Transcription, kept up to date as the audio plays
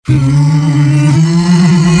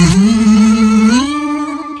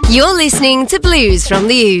You're listening to Blues from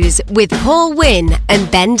the Ooze with Paul Wynn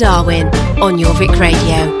and Ben Darwin on Jorvik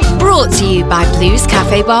Radio. Brought to you by Blues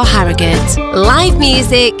Cafe Bar Harrogate. Live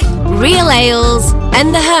music, real ales,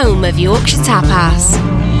 and the home of Yorkshire Tapas.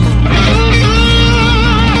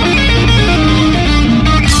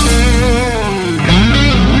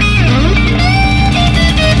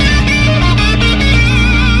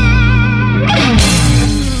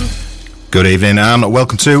 Good evening and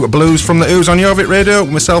welcome to Blues from the Ooze on Jorvik Radio.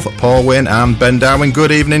 Myself, Paul Wynn and Ben Darwin. Good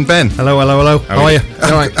evening, Ben. Hello. How are you?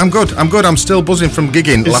 I'm good. I'm still buzzing from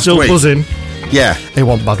gigging last week. Still buzzing? Yeah. It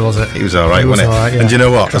wasn't bad, was it? It was alright, wasn't it? Right, yeah. And do you know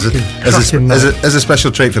what? As a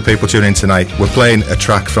special treat for people tuning in tonight, we're playing a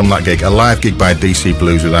track from that gig, a live gig by DC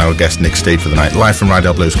Blues with our guest Nick Steed for the night, live from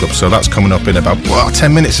Rydell Blues Club. So that's coming up in about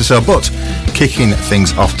 10 minutes or so. But kicking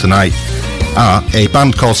things off tonight are a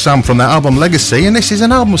band called Sam from their album Legacy, and this is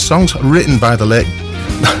an album of songs written by the late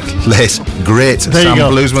great Sam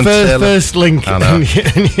Bluesman Taylor. First link.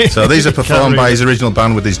 So these are performed by his original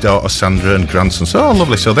band with his daughter Sandra and grandson. So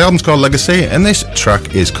lovely. So the album's called Legacy, and this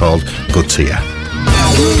track is called Good to Ya.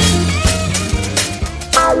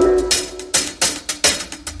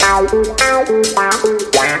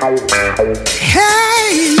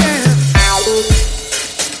 Hey, yeah.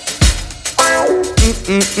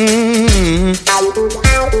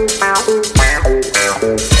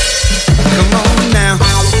 Come on now.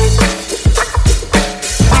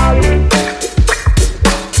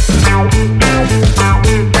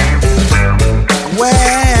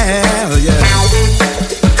 Well, yeah.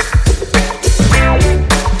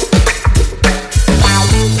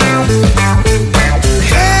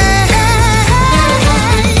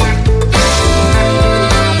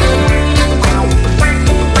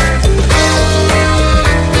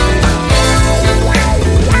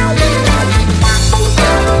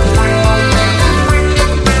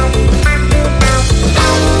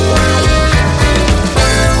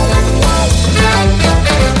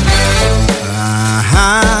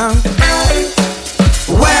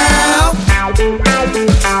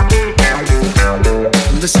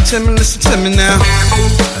 Listen to me now.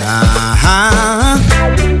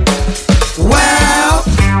 Well,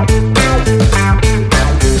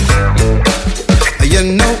 you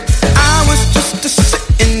know, I was just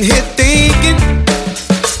sitting here thinking,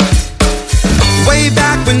 way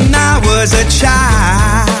back when I was a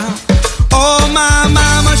child. Oh, my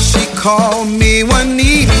mama, she called me one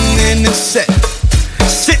evening and said,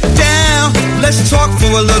 sit down, let's talk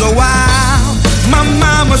for a little while. My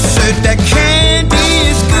mama said that candy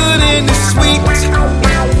is good and it's sweet.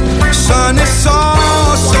 Son, it's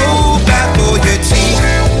all so bad for your teeth.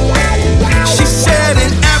 She said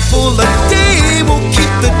an apple a day will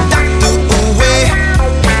keep the doctor away.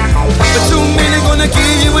 But too many gonna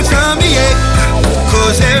give you a tummy ache,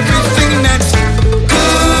 'cause everything that's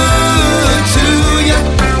good to you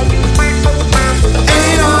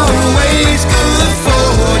ain't always good for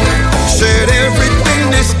you. Said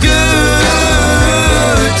everything that's good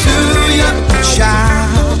to you,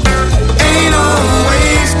 child, ain't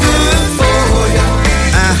always good for you.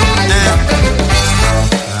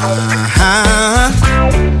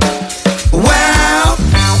 Well,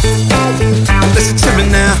 listen to me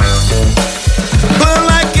now. But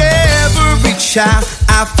like every child,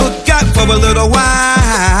 I forgot for a little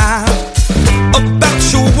while about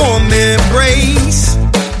your warm embrace.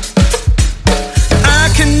 I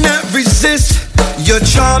cannot resist your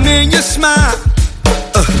charm and your smile,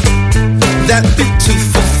 that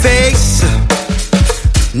beautiful face.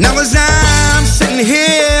 Now as I'm sitting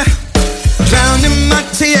here, drowning my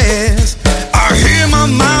tears, I hear my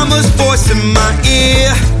mama's voice in my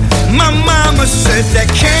ear. My mama said that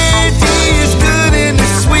candy is good and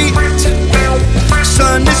it's sweet.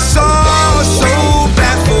 Son, it's all so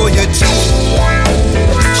bad for your teeth.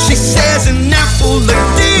 She says an apple a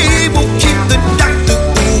day will keep the doctor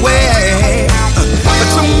away. But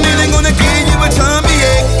too many gonna give you a tummy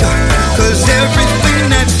ache, 'cause everything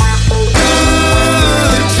that's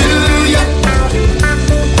good to you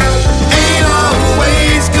ain't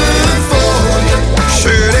always good for you.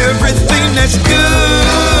 Sure, everything that's good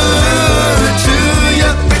to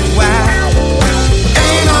you, wow,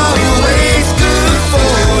 ain't always good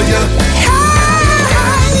for you.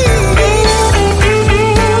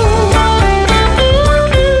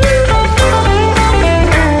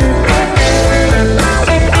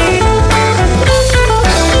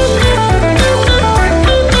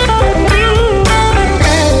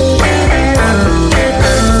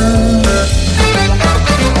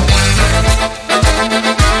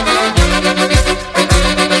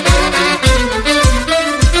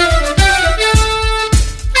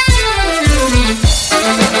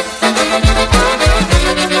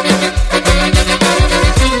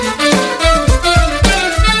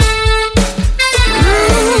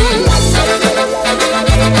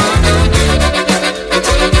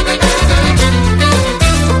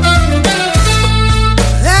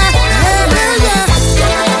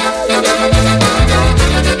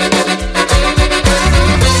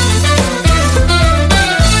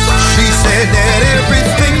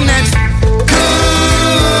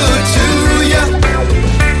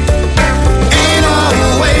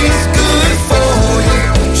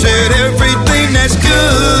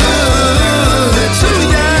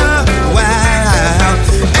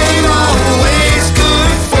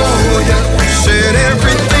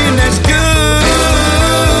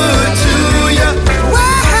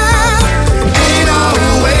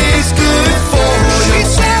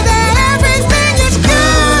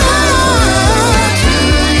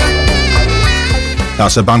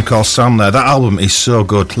 That's a band called Sam there. That album is so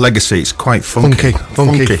good. Legacy, it's quite funky.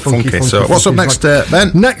 Funky. So what's up next, Ben?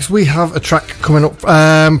 Next we have a track coming up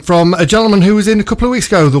from a gentleman who was in a couple of weeks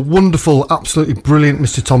ago, the wonderful, absolutely brilliant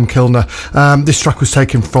Mr. Tom Kilner. This track was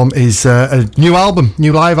taken from his new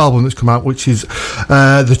live album that's come out, which is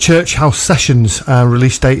the Church House Sessions.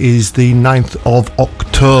 Release date is the 9th of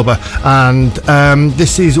October, and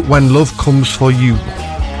this is When Love Comes For You.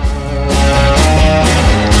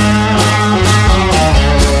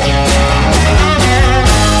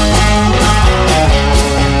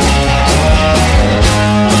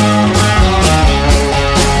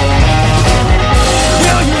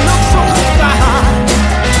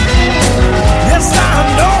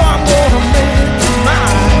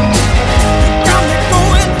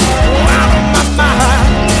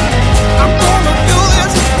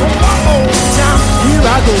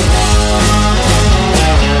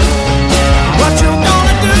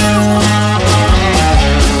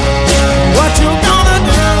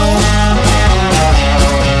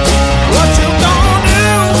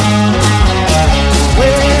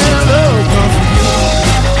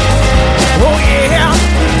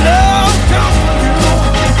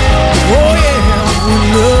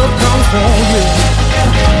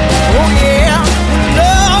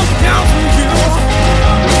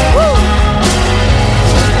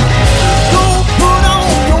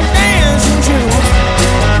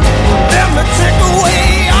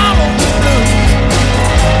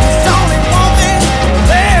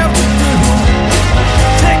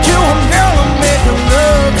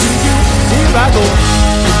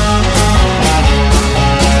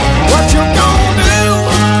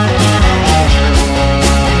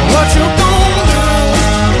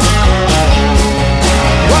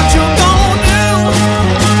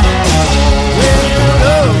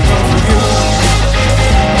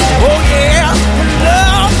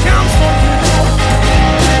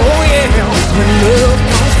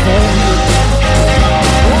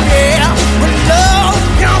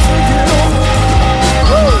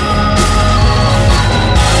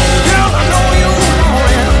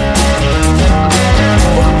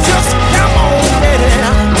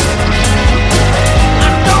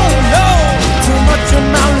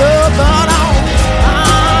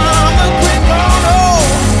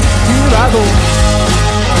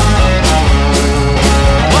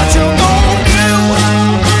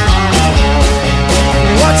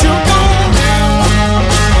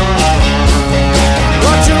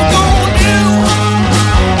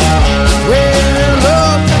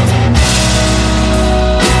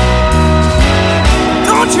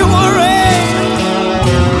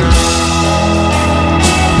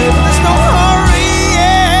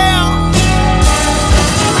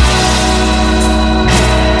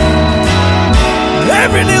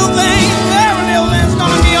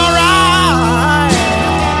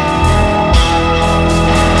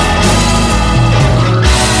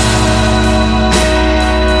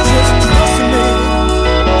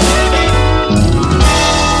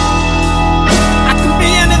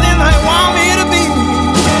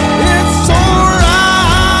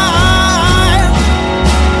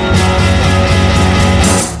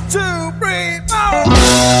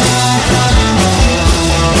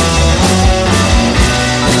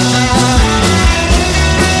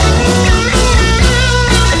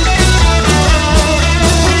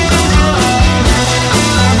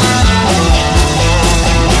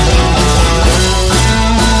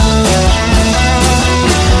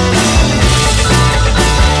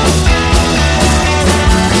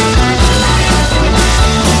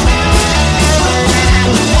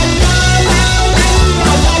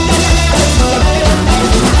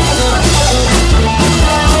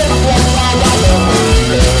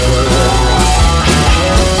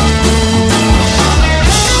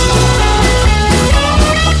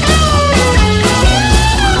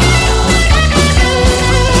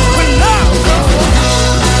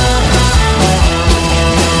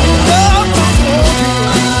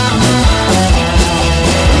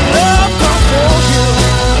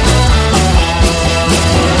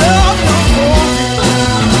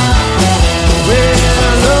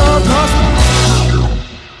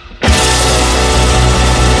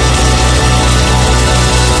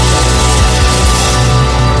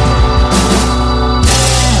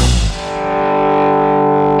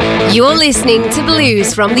 You're listening to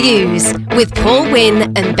Blues from the Ooze with Paul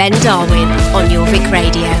Wynn and Ben Darwin on your Vic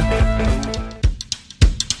Radio.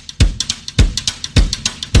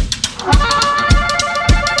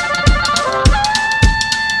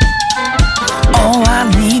 All I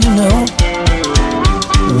need to know,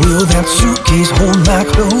 will that suitcase hold my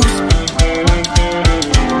clothes?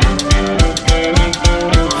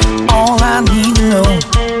 All I need to know,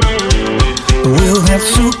 that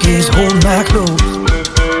suitcase, hold my clothes.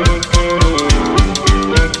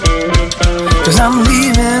 'Cause I'm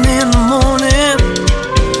leaving in the morning,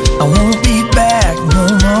 I won't be back no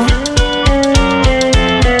more.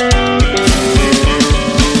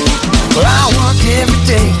 Well, I work every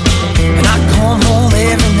day, and I come home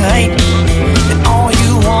every night, and all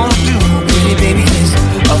you wanna do, pretty baby, is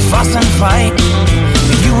a fuss and fight.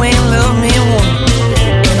 And you ain't loved me once,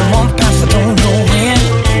 in a month past I don't know when.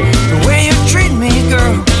 The way you treat me,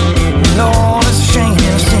 girl, Lord, it's a shame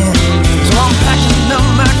and a sin. So I'm packing up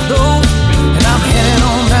my clothes, and I'm heading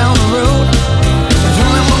on down the road. There's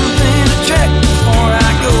only one thing to check before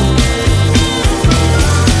I go.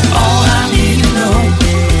 All I need to know,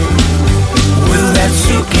 will that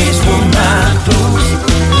suitcase hold my clothes?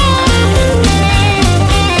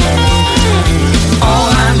 All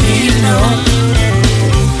I need to know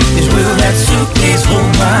is, will that suitcase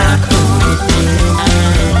hold my clothes?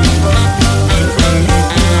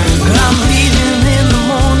 'Cause I'm leaving in the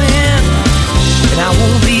morning, and I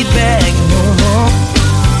won't be back no more.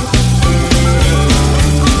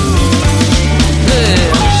 Yeah.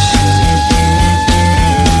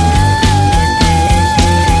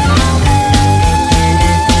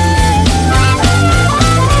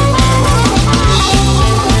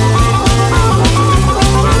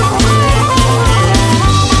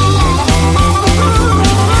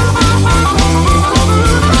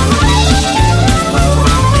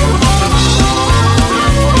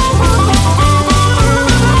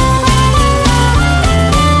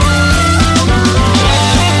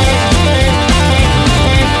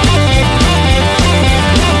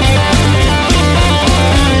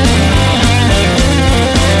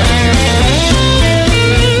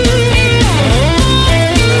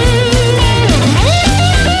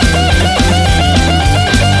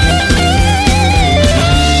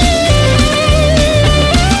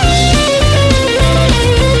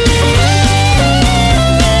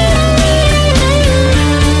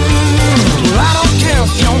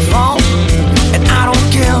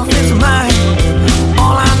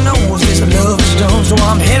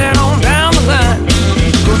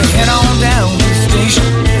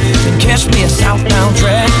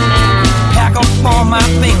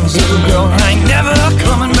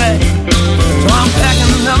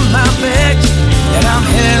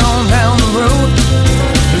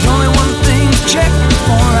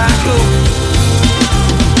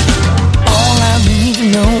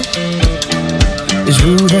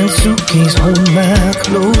 Suitcase hold my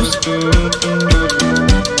clothes.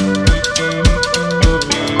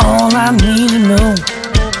 All I need to know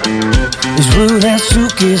is, will that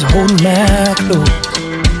suitcase hold my clothes?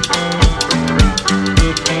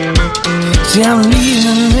 See, I'm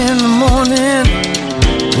leaving in the morning,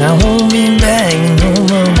 and I won't be back no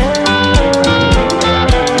more.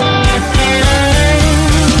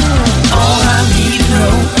 All I need to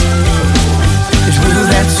know is, will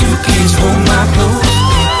that suitcase hold my clothes?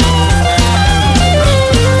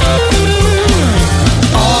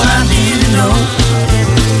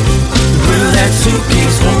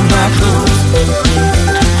 Suitcase hold my clothes.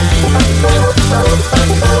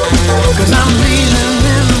 'Cause I'm leaving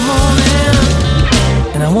in the morning,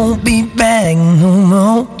 and I won't be back no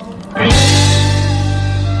more.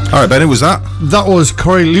 Alright, Ben, who was that? That was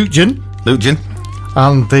Corey Lutjen.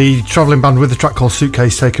 And the travelling band with the track called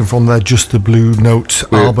Suitcase, taken from their Just the Blue Note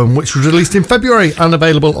album, which was released in February and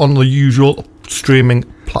available on the usual streaming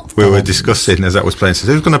platforms. We were discussing as that was playing, so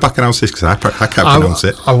who's going to back announce this? Because I can't pronounce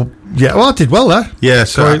it. Yeah, well, I did well there. Yeah,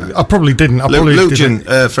 so I probably didn't. Lutjen,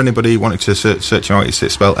 for anybody wanting to search him out, it's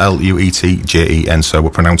spelled Luetjen, so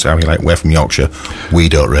we'll pronounce it how you like. We're from Yorkshire. We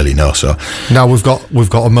don't really know, so. Now we've got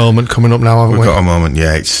a moment coming up now, haven't we? We've got a moment,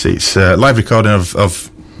 yeah. It's a live recording of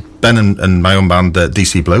Ben and my own band,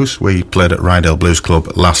 DC Blues. We played at Rydell Blues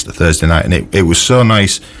Club last Thursday night, and it was so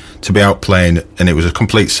nice to be out playing, and it was a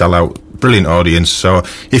complete sellout, brilliant audience. So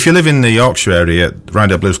if you live in the Yorkshire area,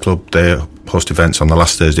 Rydell Blues Club, they host events on the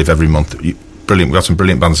last Thursday of every month. Brilliant. We've got some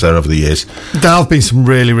brilliant bands there over the years. There have been some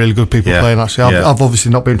really, really good people playing, actually. I've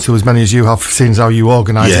obviously not been to as many as you have, seeing as how you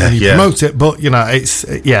organise it and you promote it, but, there have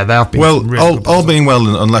been some really good all being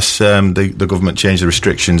well, unless the government changed the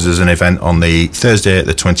restrictions, there's an event on the Thursday,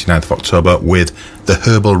 the 29th of October, with the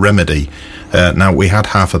Herbal Remedy. Now, we had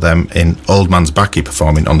half of them in Old Man's Backy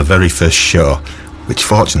performing on the very first show, which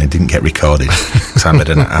fortunately didn't get recorded, because I made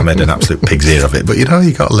an absolute pig's ear of it. But you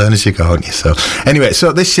got to learn as you go, haven't you? So anyway,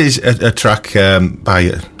 this is a track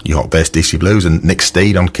by York-based DC Blues and Nick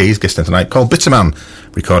Steed on keys, guesting tonight, called Bitterman,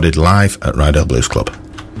 recorded live at Rydell Blues Club.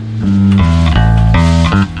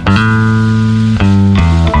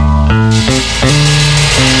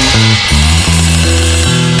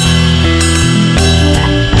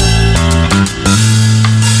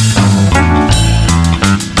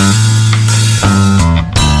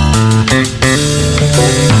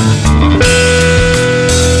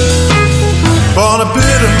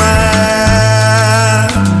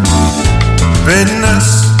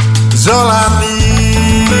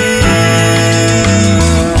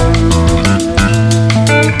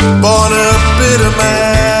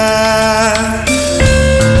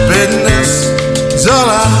 all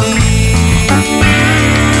I need.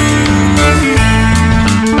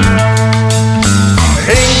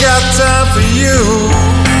 Ain't got time for you.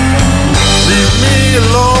 Leave me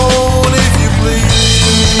alone if you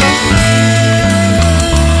please.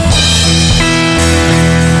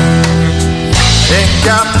 Ain't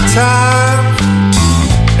got the time,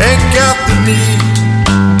 ain't got the need.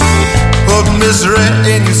 Put misery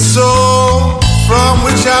in your soul from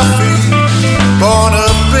which I feed. Born a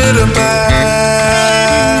bitter man.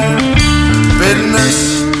 Bitterness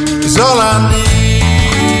is all I need.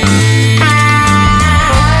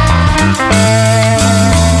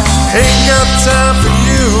 Ain't got time for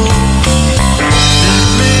you. Leave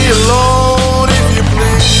me alone if you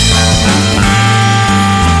please.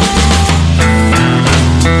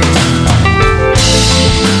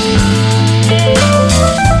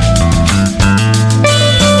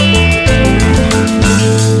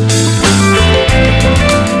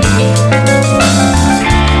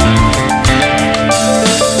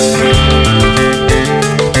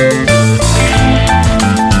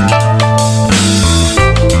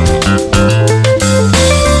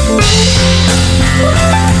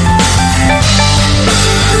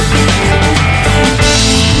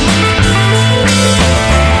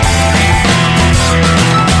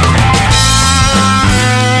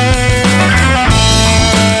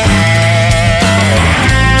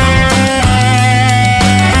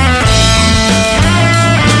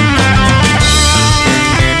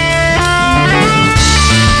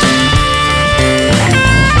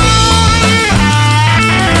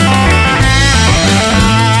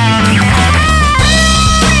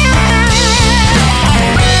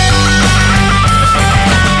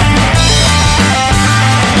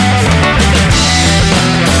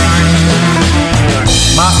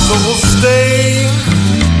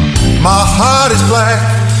 My heart is black.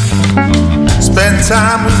 Spend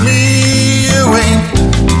time with me, you ain't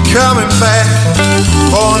coming back.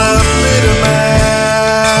 Born a bitter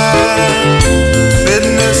man.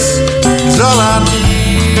 Bitterness is all I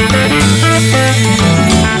need.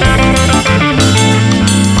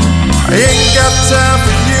 I ain't got time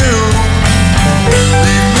for you.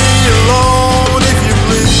 Leave me alone if you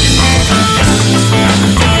please.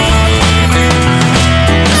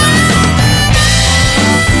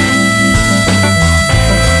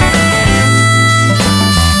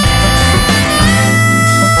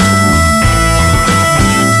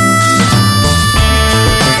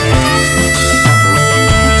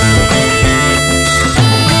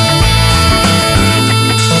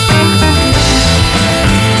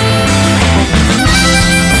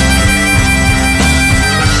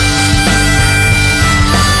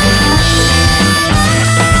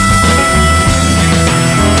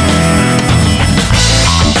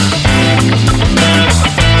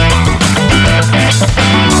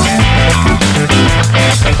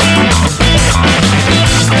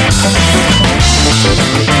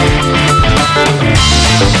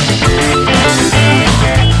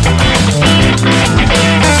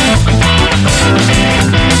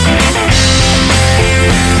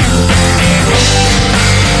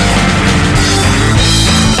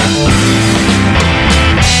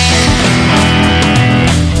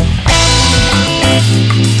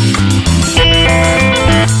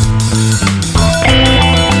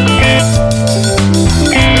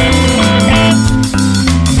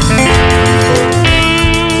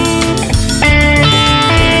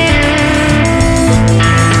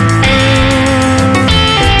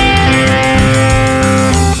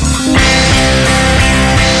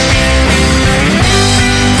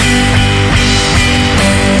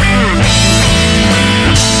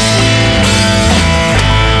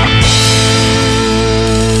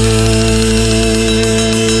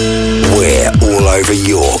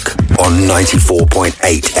 York on 94.8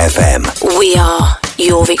 FM. We are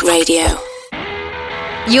Jorvik Radio.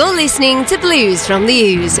 You're listening to Blues from the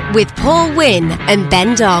Ooze with Paul Wynn and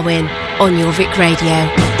Ben Darwin on Jorvik Radio.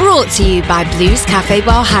 Brought to you by Blues Cafe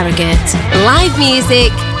Bar Harrogate. Live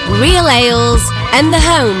music, real ales, and the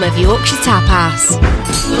home of Yorkshire tapas.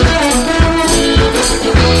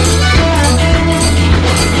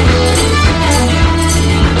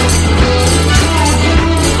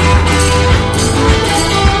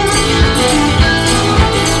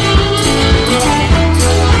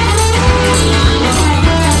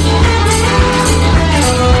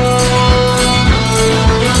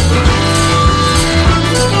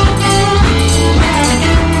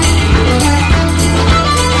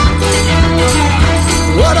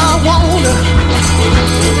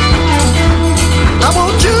 I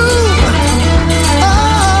want you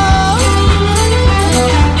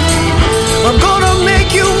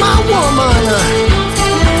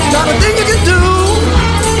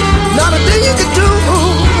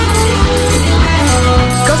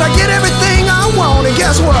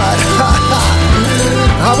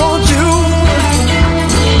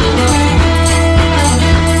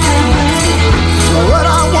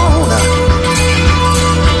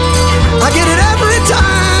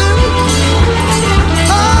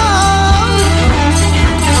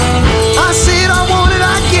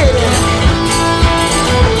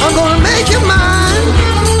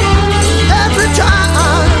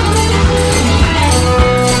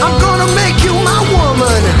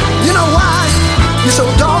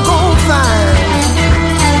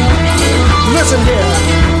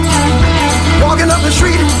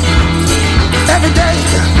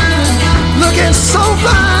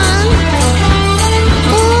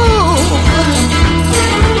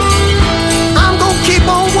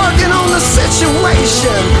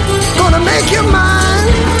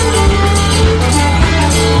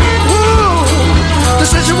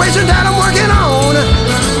situation that I'm working on.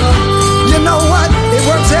 You know what? It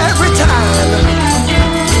works every time.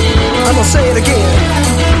 I'm gonna say it again.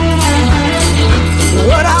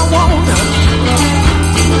 What I want you.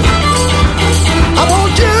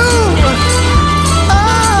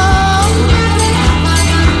 Oh,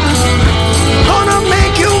 gonna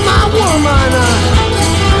make you my woman.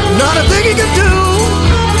 Not a thing you can do.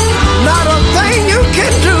 Not a thing you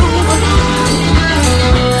can do.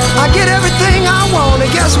 I get everything I want,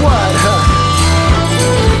 and guess what?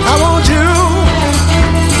 I want you.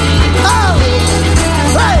 Oh,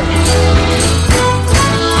 hey.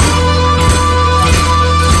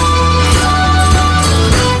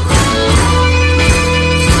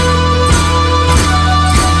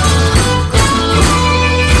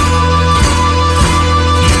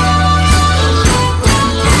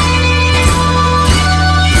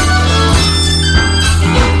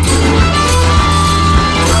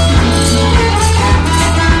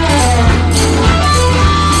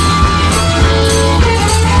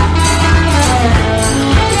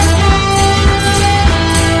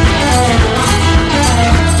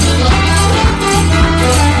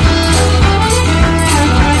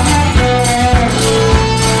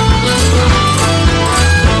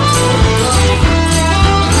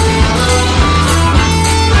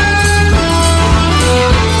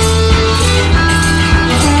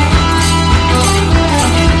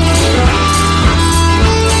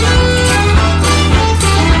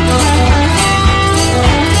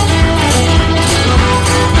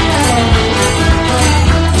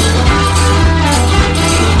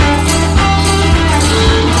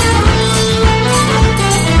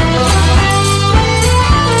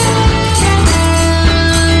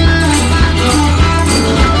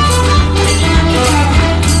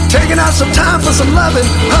 Some time for some loving,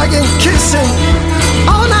 hugging, kissing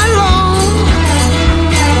all night long.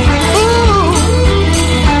 Ooh,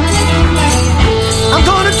 I'm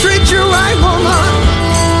gonna treat you right, woman.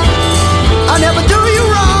 I never do you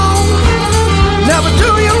wrong, never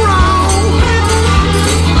do you wrong.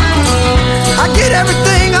 I get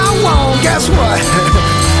everything I want, guess what?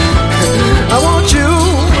 I want you.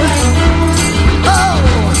 Oh,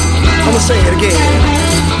 I'm gonna say it again.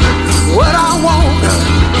 What I want,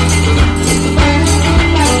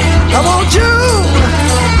 I want you.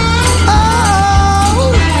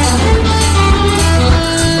 Oh,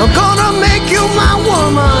 I'm gonna make you my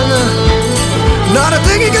woman. Not a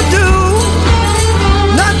thing you can do,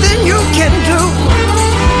 nothing you can do.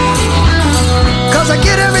 'Cause I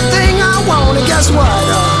get everything I want, and guess what?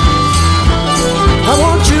 I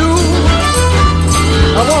want you.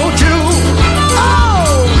 I want you. Oh.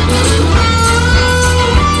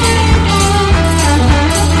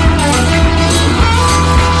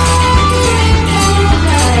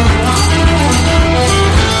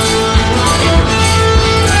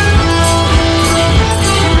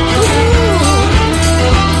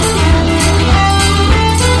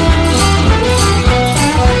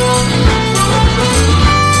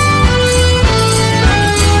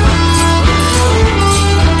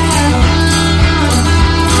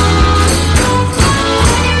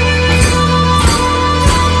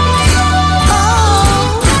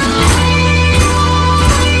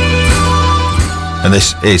 And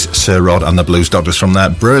this is Sir Rod and the Blues Doctors from their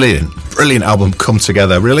brilliant album Come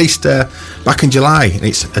Together, released back in July.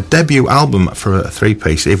 It's a debut album for a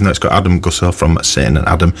three-piece, even though it's got Adam Gusso from Sin. And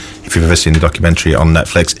Adam, if you've ever seen the documentary on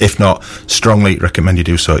Netflix, if not, strongly recommend you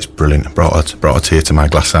do so. It's brilliant. Brought a tear to my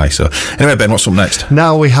glass eye. So anyway, Ben, what's up next?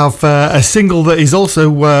 Now we have a single that is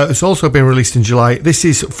also it's also been released in July. This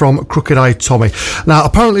is from Crooked Eye Tommy. Now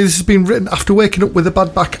apparently this has been written after waking up with a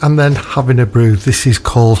bad back and then having a brew. This is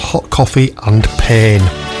called Hot Coffee and Pain.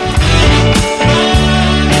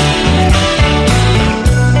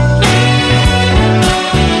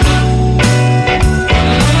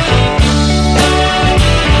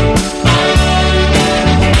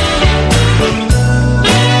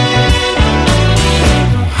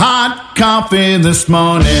 Coffee this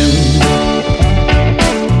morning,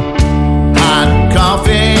 hot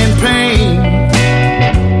coffee and pain.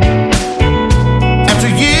 After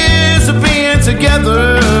years of being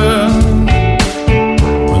together,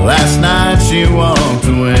 last night she walked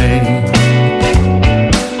away.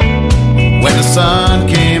 When the sun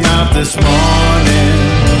came out this morning,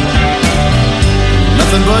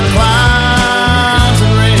 nothing but clouds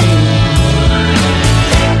and rain.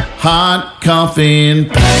 Hot coffee and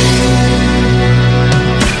pain.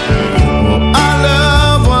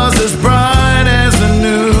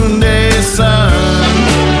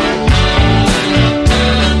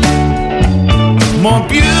 More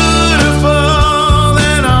beautiful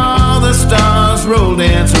than all the stars rolled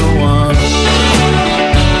into one.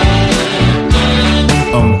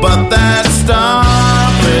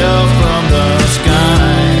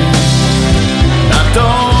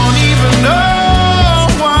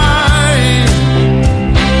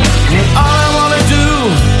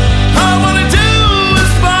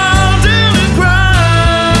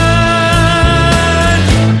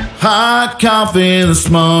 coffee this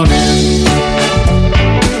morning.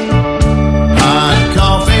 Hot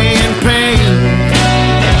coffee and pain.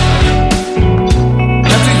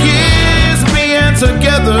 After years of being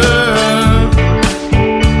together,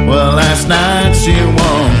 well, last night she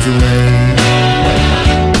walked away.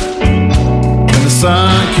 When the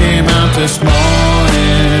sun came out this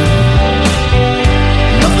morning,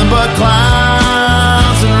 nothing but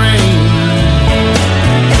clouds and rain.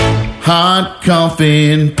 Hot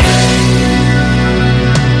coffee and pain.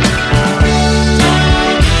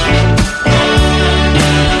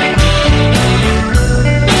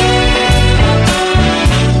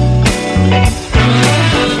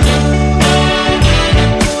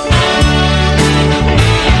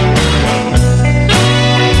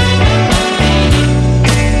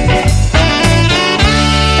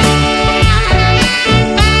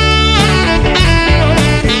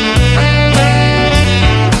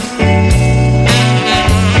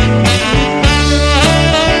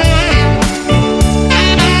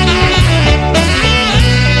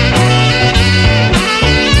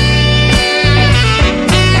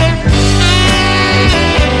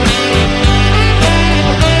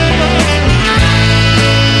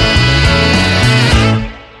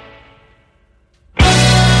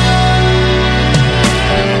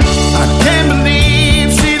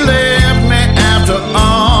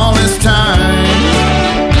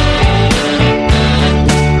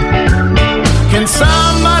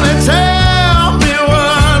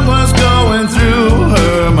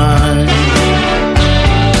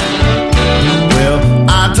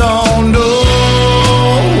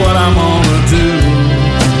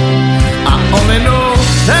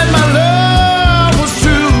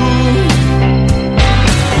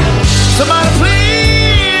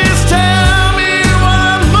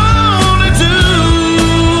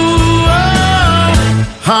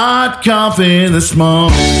 Coffee this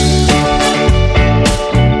morning.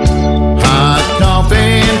 Hot coffee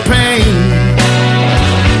and pain.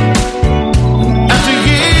 After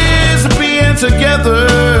years of being together,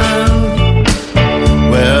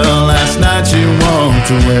 well, last night you walked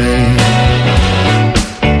away.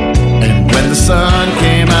 And when the sun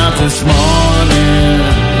came out this morning,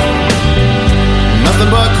 nothing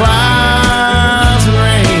but clouds and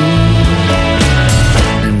rain.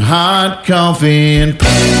 And hot coffee and pain.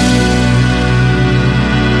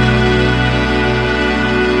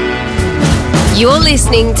 You're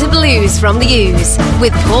listening to Blues from the Ooze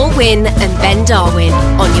with Paul Wynn and Ben Darwin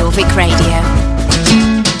on your Vic Radio.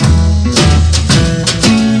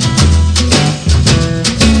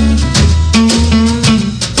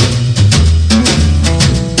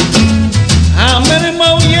 How many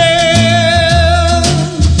more years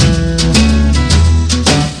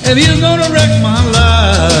have you gonna wreck my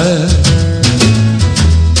life?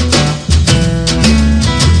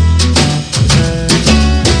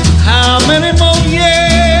 How many more years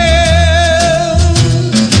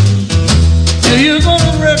are you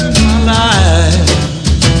gonna wreck my life?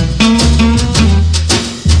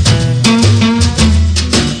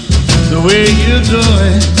 The way you're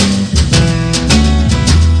doing,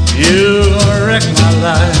 you're gonna wreck my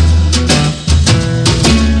life.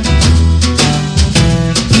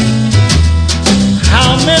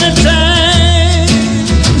 How many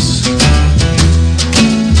times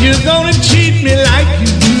you're gonna cheat me like you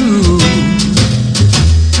do?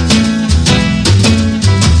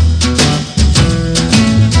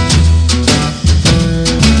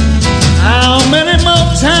 How many more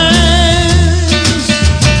times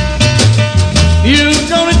you're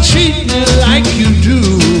gonna treat me like you do?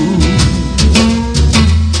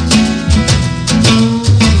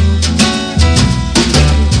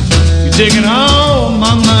 You're taking all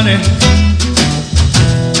my money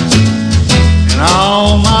and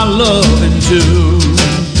all my loving too.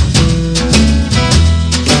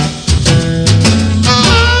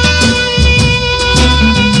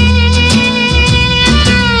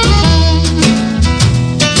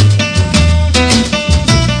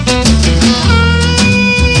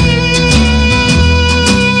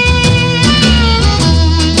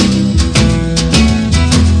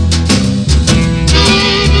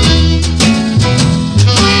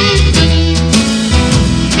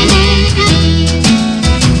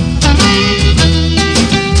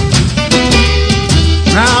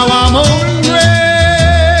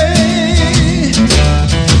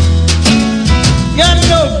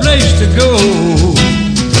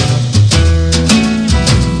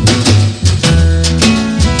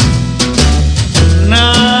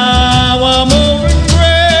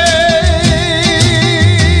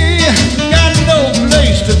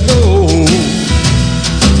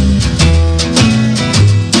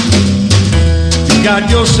 got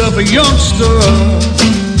yourself a youngster.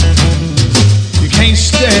 You can't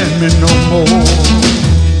stand me no more.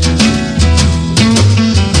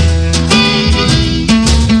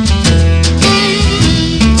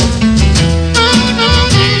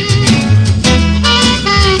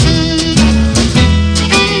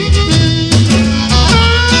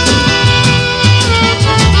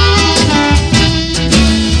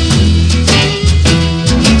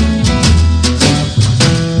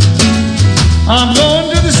 I'm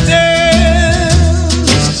going to the stairs.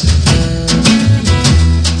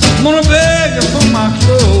 I'm gonna beg her for my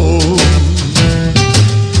clothes.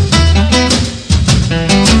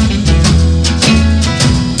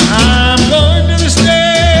 I'm going to the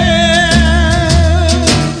stairs.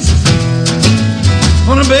 I'm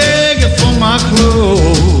gonna beg her for my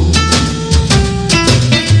clothes.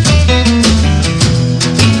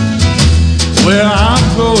 Where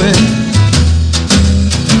I'm going,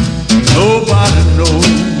 nobody knows.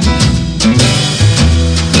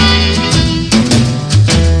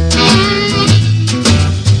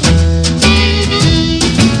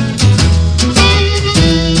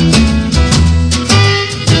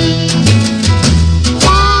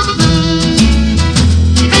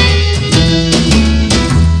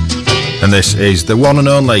 And this is the one and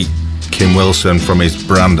only Kim Wilson from his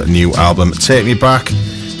brand new album Take Me Back.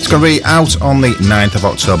 It's going to be out on the 9th of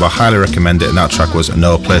October. Highly recommend it, and that track was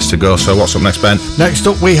No Place to Go. So what's up next, Ben? Next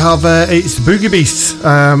up we have it's Boogie Beasts.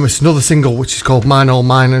 It's another single which is called Mine All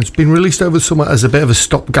Mine, and it's been released over the summer as a bit of a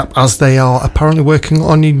stopgap, as they are apparently working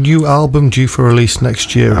on a new album due for release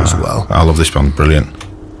next year as well. I love this band, brilliant.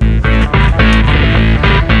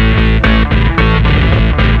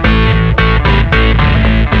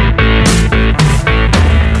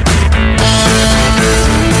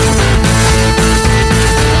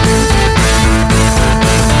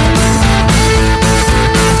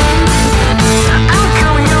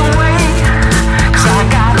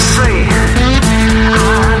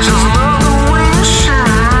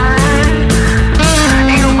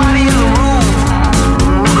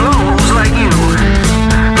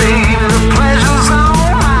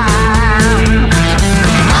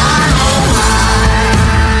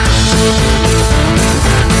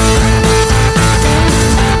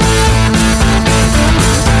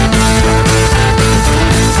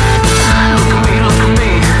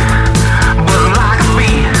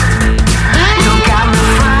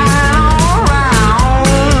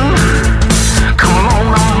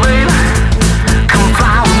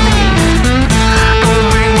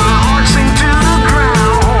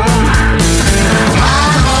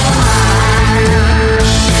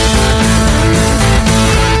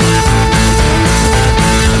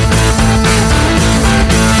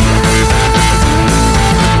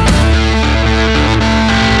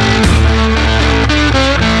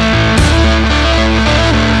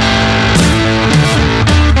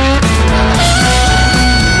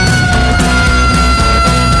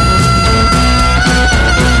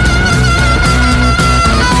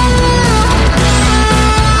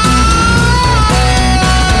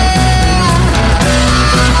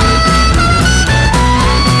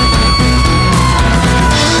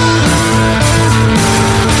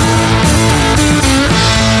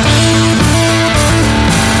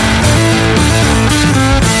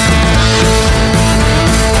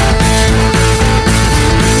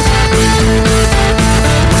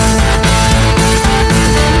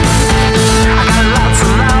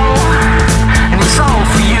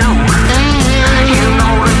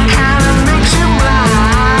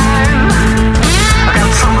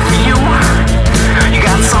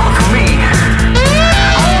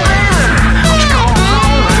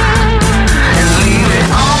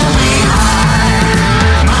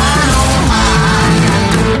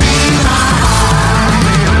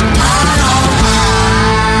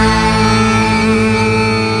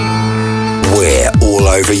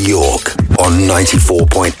 over York on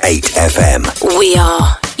 94.8 FM. We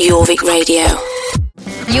are Jorvik Radio.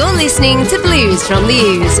 You're listening to Blues from the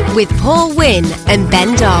Ooze with Paul Wynn and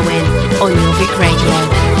Ben Darwin on Jorvik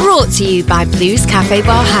Radio. Brought to you by Blues Cafe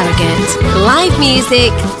Bar Harrogate. Live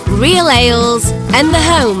music, real ales, and the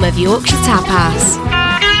home of Yorkshire tapas.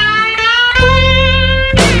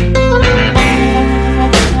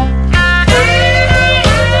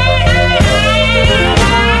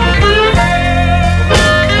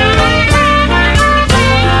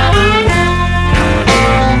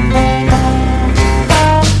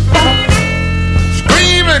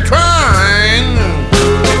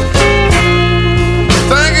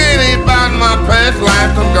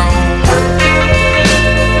 Life I'm gone.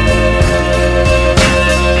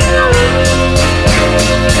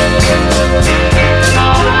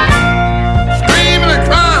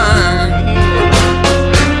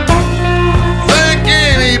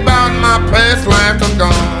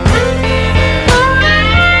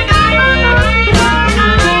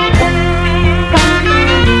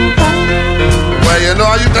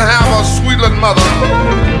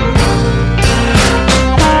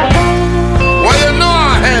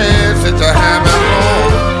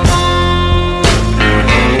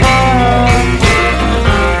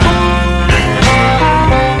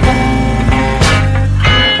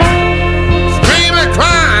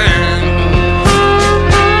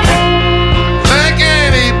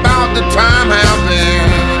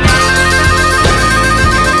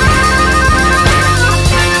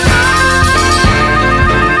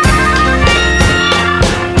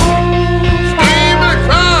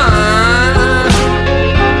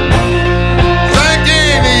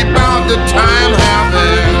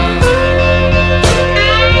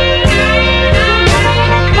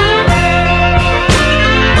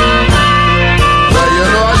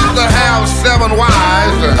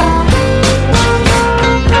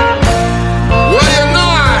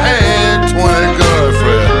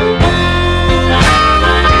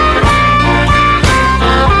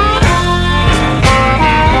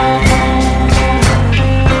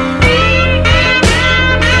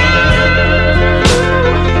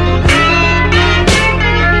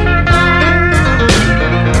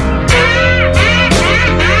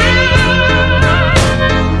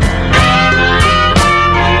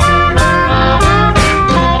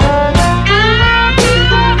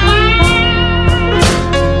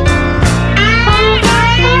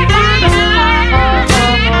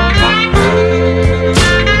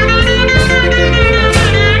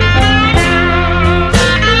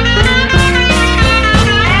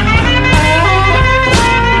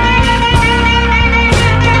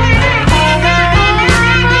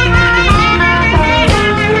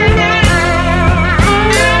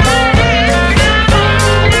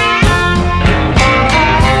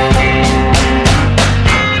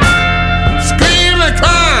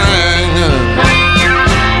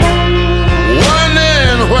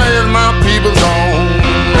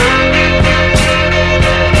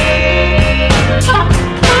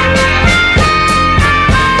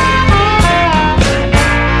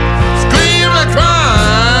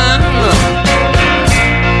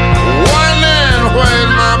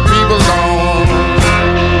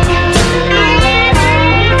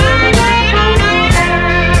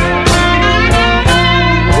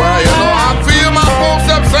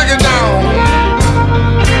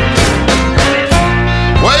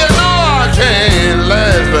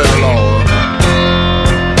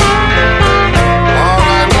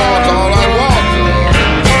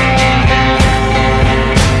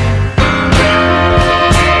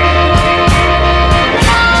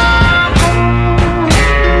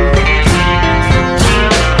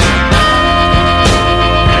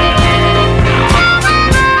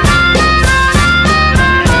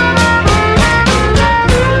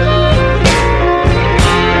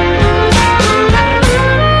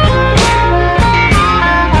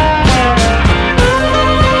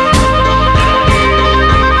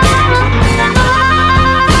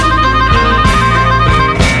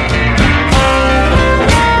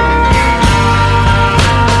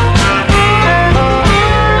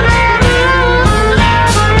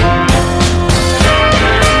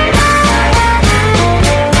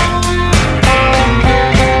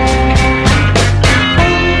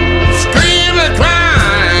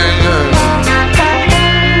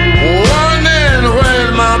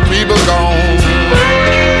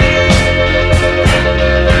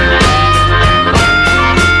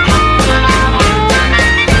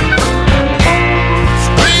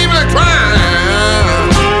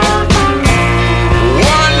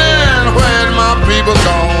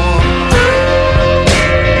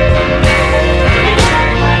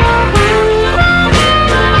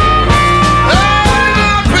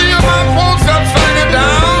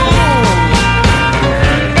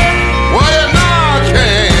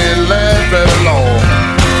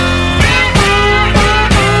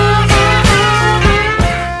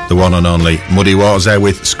 one and only Muddy Waters there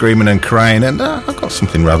with Screaming and Crying, and I've got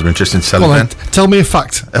something rather interesting to tell you then. Tell me a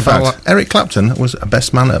fact. Eric Clapton was a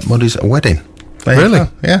best man at Muddy's wedding. Really?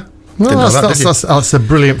 Yeah. Well, that's a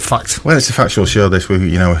brilliant fact. Well, it's a factual show, this.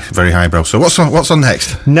 Very highbrow. So what's on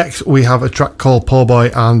next? Next, we have a track called Poor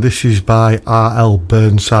Boy, and this is by R.L.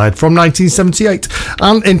 Burnside from 1978.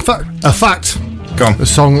 And in fact, a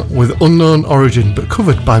song with unknown origin, but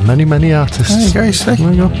covered by many, many artists. There you go,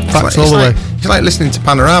 There you go. Facts all the way. It's like listening to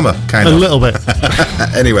Panorama, kind of. A little bit.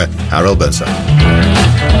 Anyway, R.L. Burnside.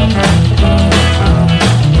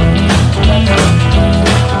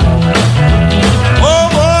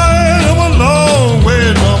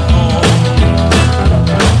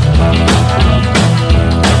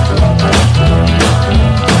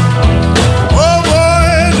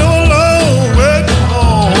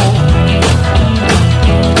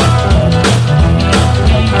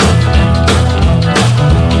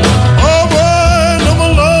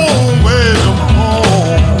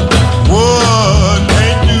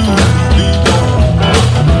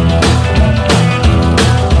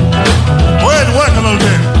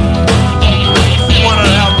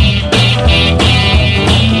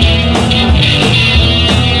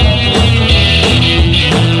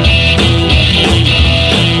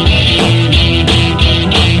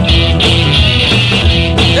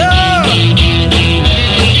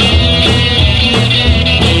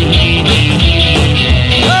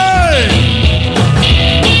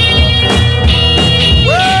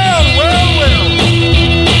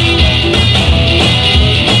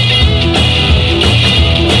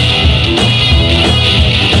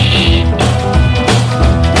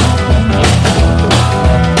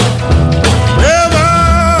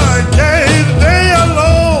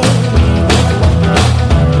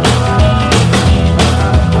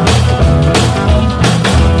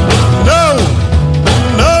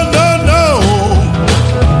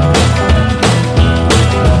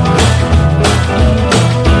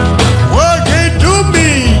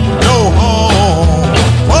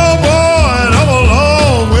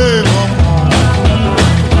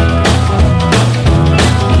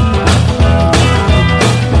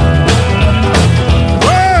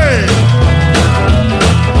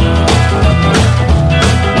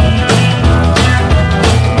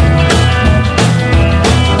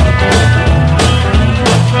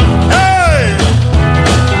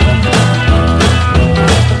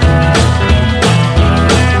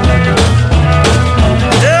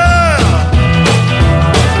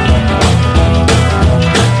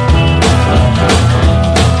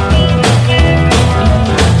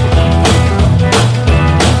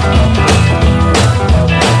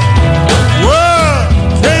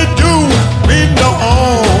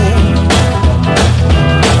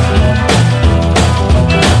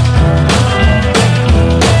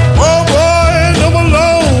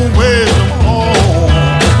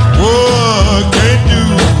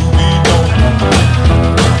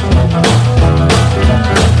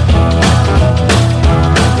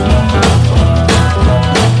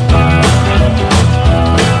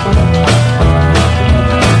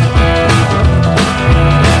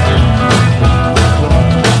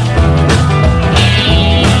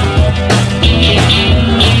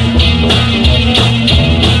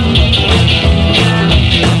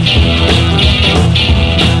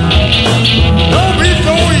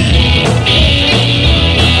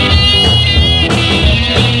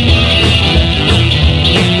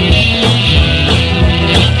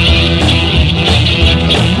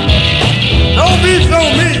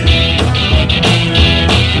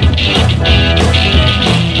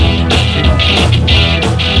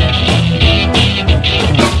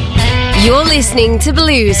 Listening to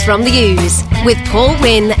Blues from the Ooze with Paul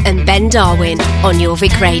Wynn and Ben Darwin on Your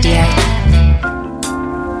Vic Radio.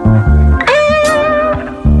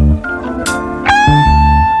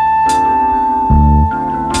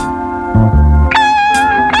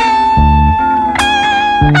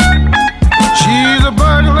 She's a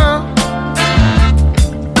burglar.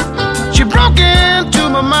 She broke into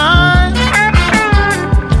my mind.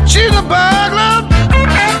 She's a burglar.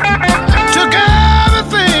 Took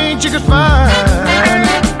everything she could find.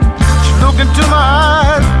 She looked into my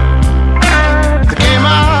eyes. They came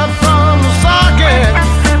out from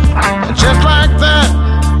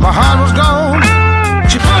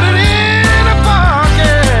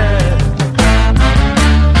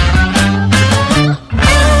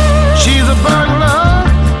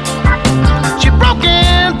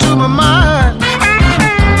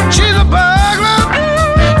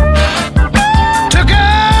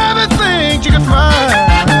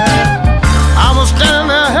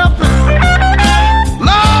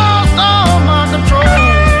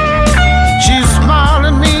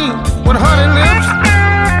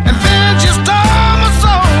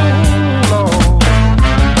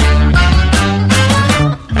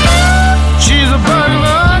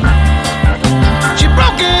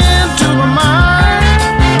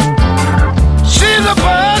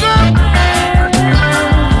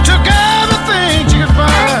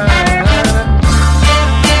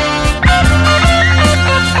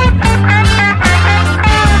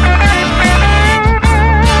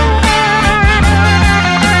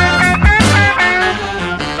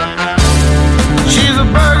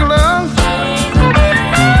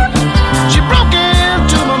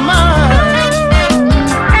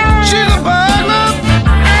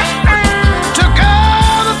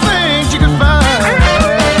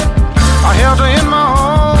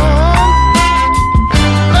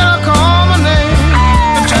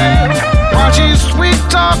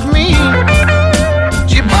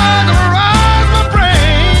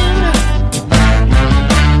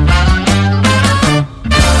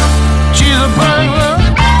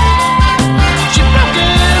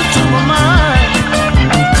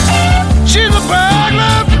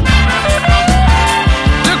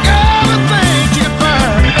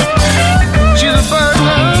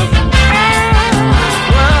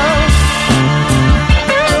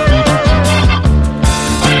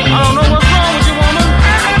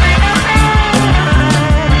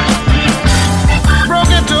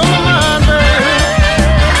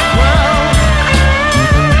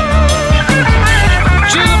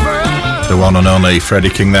one and only Freddie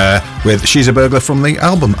King there with She's a Burglar from the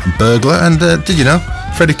album Burglar. And did you know,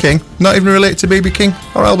 Freddie King, not even related to B.B. King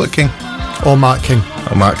or Albert King? Or Mark King.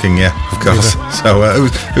 Oh, Mark King, yeah, of course. So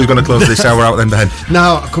who's going to close this hour out then, Ben?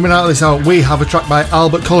 Now, coming out of this hour, we have a track by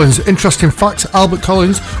Albert Collins. Interesting fact, Albert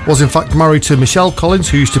Collins was in fact married to Michelle Collins,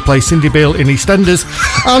 who used to play Cindy Beale in EastEnders,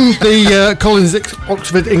 and the Collins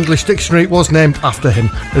Oxford English Dictionary was named after him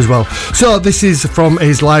as well. So this is from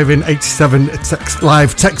his Live in 87,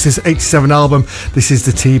 Live Texas 87 album. This is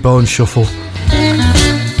the T-Bone Shuffle.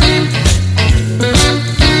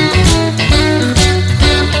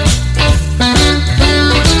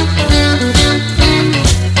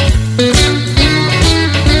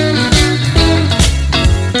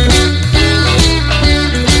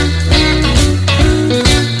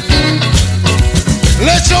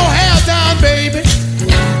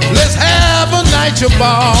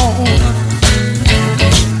 Ball.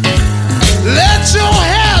 Let your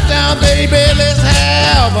hair down, baby. Let's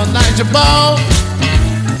have a night to ball.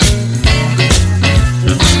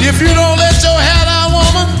 If you don't let your hair down,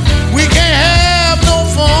 woman, we can't have no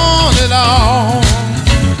fun at all.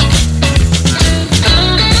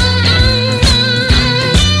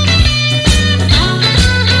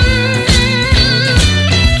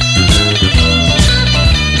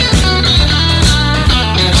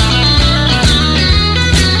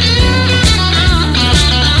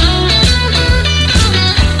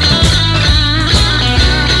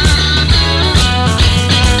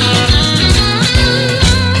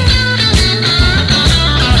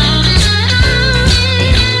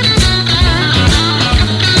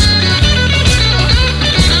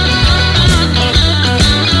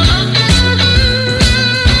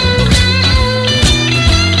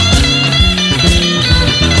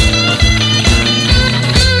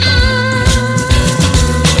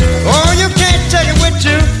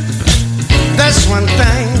 One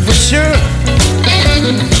thing for sure.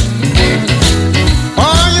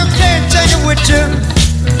 Oh, you can't take it with you.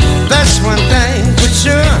 That's one thing for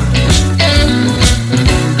sure.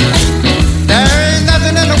 There ain't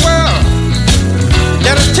nothing in the world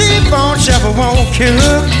that a T-bone shuffle won't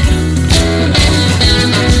cure.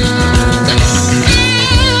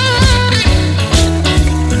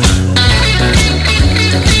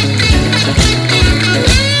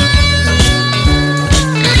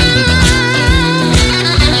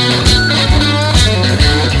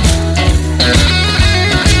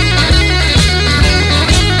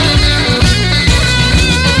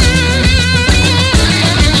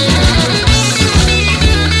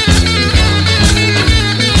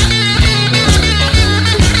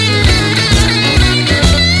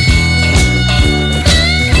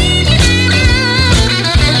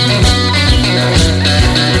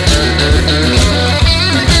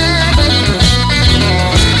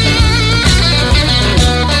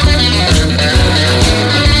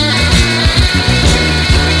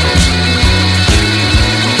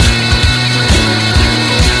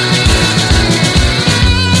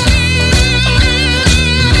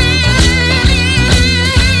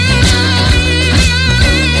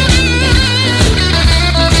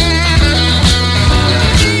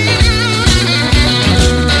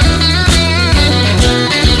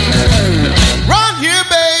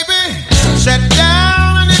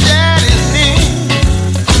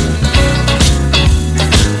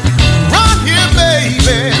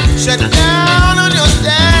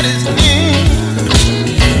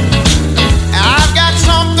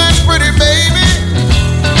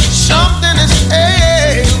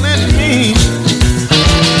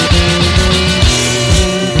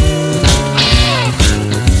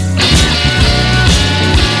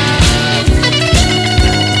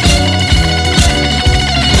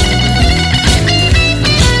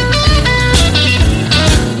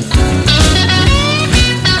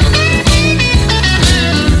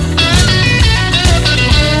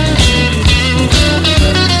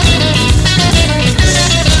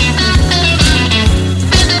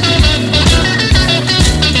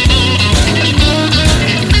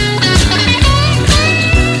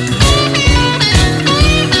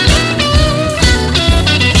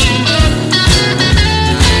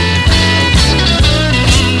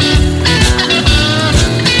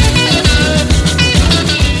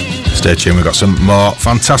 Stay tuned, we've got some more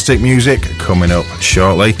fantastic music coming up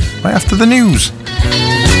shortly, right after the news.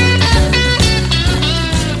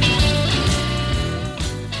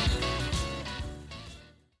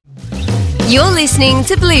 You're listening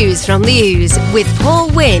to Blues from the Ooze with Paul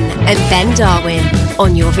Wynn and Ben Darwin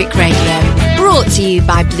on your Vic Radio. Brought to you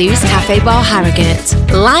by Blues Cafe Bar Harrogate.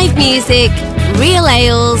 Live music, real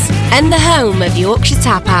ales, and the home of Yorkshire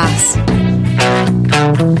Tapas.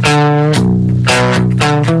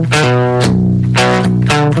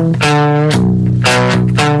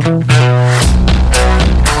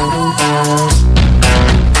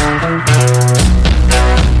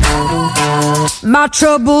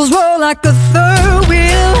 troubles roll like a third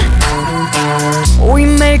wheel. We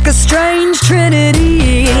make a strange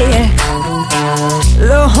trinity,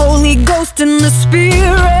 the Holy Ghost and the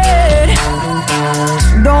Spirit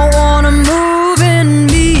don't wanna move in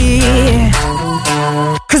me,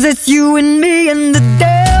 'cause it's you and me and the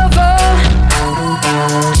devil.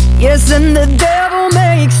 Yes, and the devil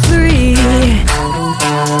makes three.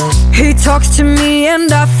 He talks to me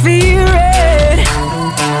and I fear it.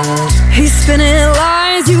 He's spinning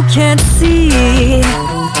lies you can't see.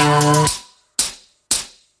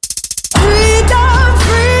 Freedom,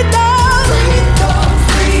 freedom,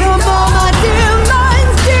 from all my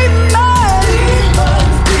demons, demons.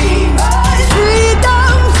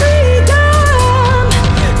 Freedom, freedom,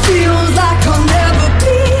 feels like I'll never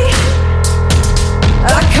be,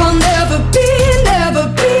 like I'll never be, never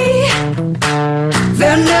be.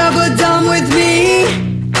 They're never done with me.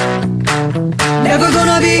 Never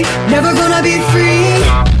gonna be free.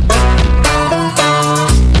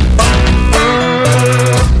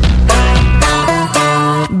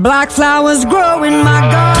 Black flowers grow in my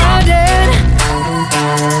garden.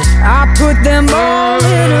 I put them all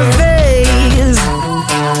in a vase.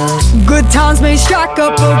 Good times may strike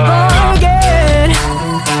up a bargain,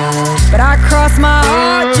 but I cross my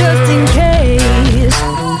heart just in case.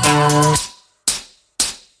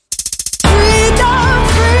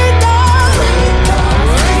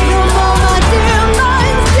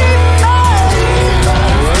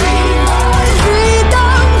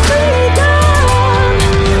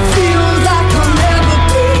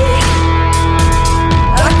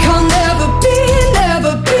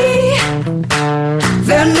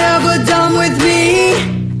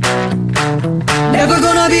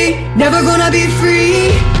 Never gonna be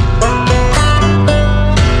free.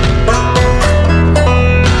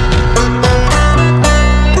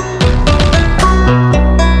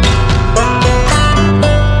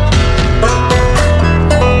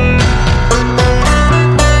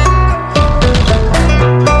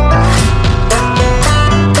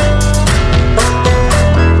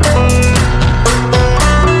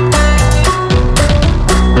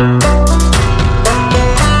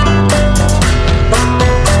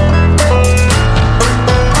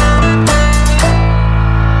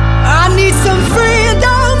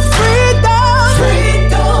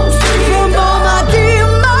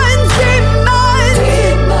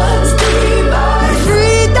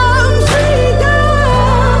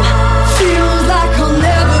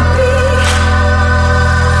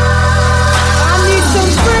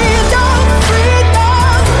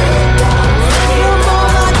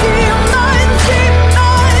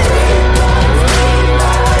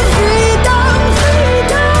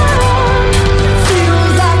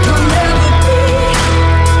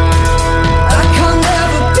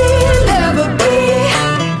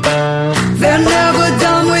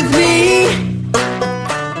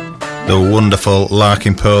 Wonderful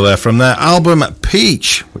Larkin Poe there from their album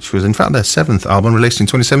Peach, which was in fact their 7th album released in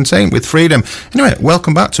 2017 with Freedom. Anyway,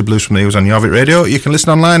 welcome back to Blues from the Hills on Jorvik Radio. You can listen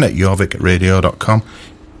online at jorvikradio.com.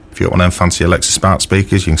 If you got one of them fancy Alexa smart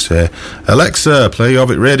speakers, you can say, Alexa, play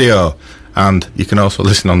Jorvik Radio. And you can also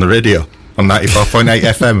listen on the radio on 94.8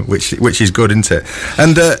 FM, which is good, isn't it?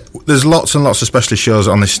 And there's lots and lots of specialist shows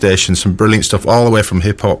on this station, some brilliant stuff all the way from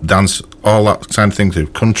hip-hop, dance, all that kind of thing, to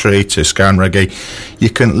country, to ska and reggae. You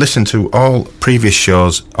can listen to all previous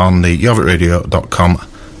shows on the jorvikradio.com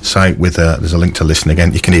site with there's a link to listen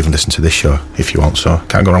again. You can even listen to this show if you want, so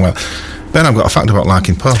can't go wrong with that. Ben, I've got a fact about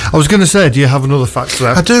Larkin Poe. I was going to say, do you have another fact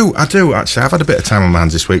there? I do, actually. I've had a bit of time on my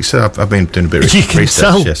hands this week, so I've been doing a bit of research. You can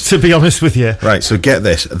tell, yes. To be honest with you. Right, so get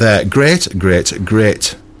this. Their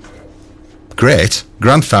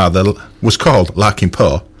great-great-great-grandfather was called Larkin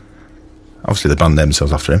Poe. Obviously, the band named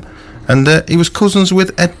themselves after him. And he was cousins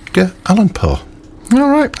with Edgar Allan Poe. All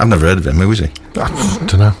right. I've never heard of him. Who was he? I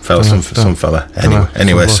don't know. Some fella.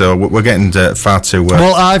 Anyway, so we're getting far too...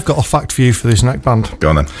 Well, I've got a fact for you for this next band. Go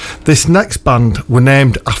on then. This next band were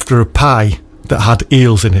named after a pie that had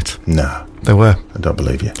eels in it. No. They were. I don't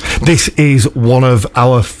believe you. This is one of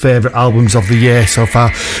our favourite albums of the year so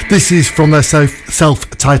far. This is from their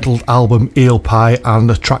self-titled album Eel Pie, and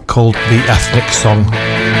a track called The Ethnic Song.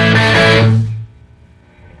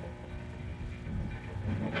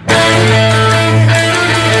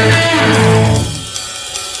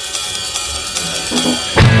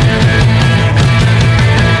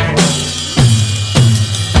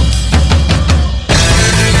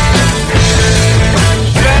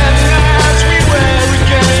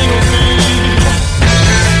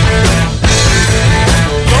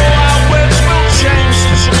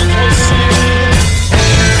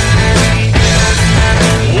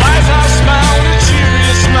 Smile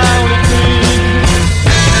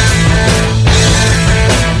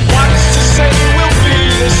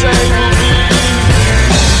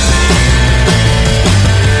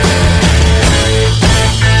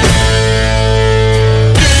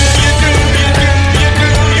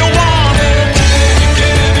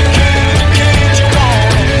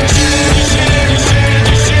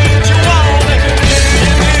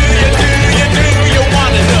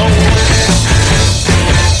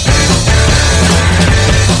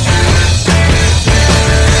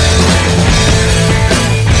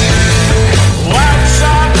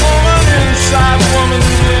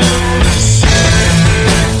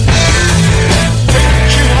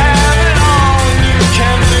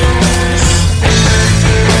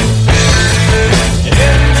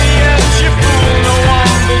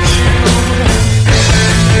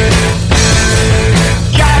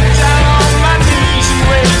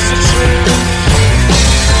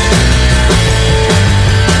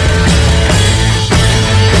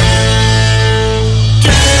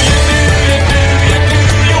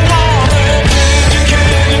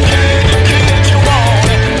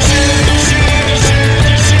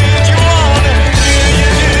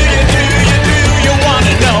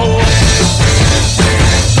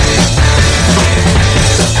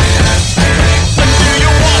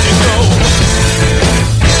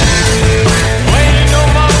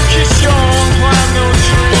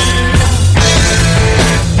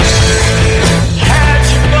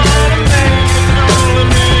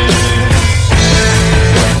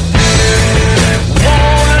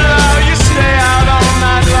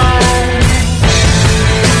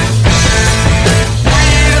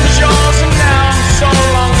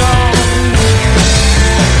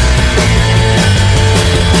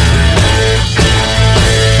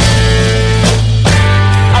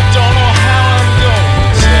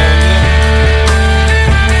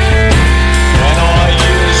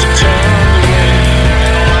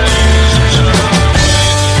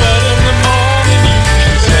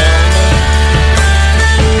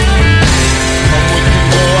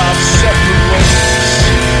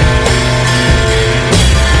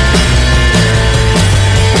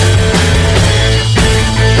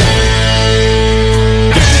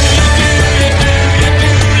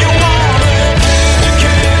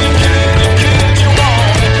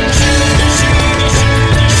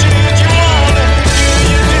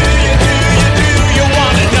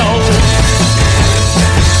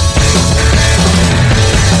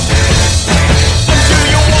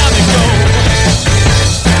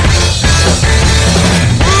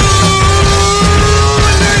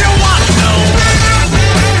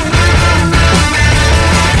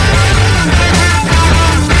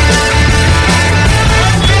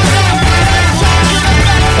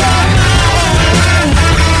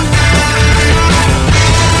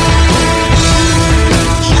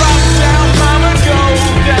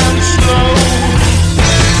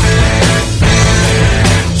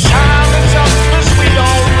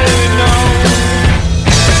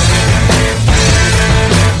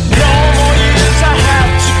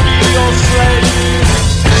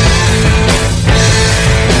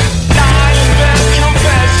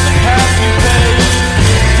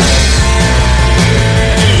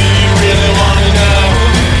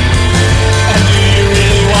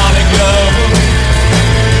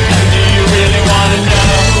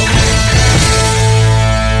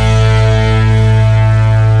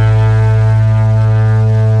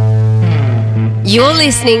You're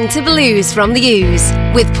listening to Blues from the Ooze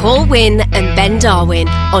with Paul Wynn and Ben Darwin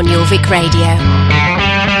on your Vic Radio.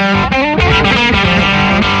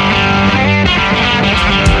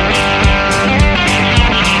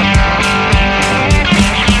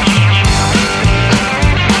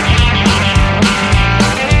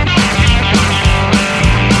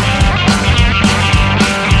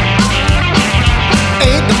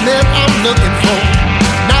 Looking for,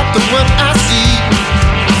 not the one I see,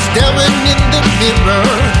 staring in the mirror,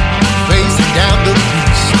 facing down the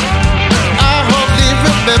piece. I hardly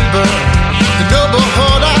remember the noble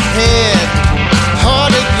heart I had.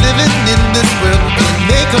 Heartache living in this world can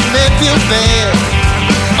make a man feel bad.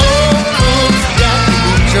 Oh, comes down to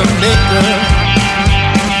Jamaica.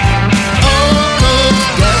 Oh, comes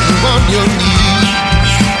down to on your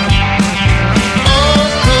knees. Oh,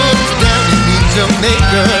 comes down to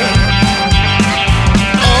Jamaica.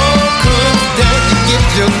 Get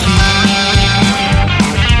your key.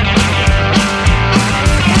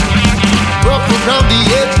 Rough around the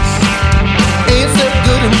edges, ain't so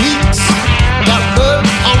good and weak. Got mud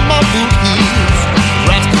on my boot heels,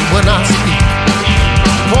 raspy when I speak.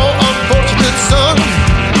 Poor unfortunate son,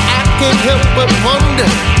 I can't help but wonder,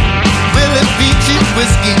 will it be cheap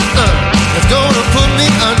whiskey that's gonna put me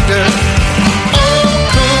under? Oh,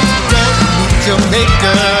 comes down to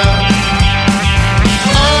Jamaica.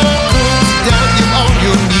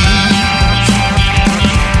 Your knees.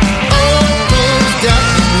 Oh, comes down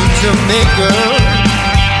to Jamaica.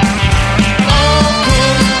 Oh,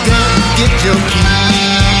 comes down to get your key.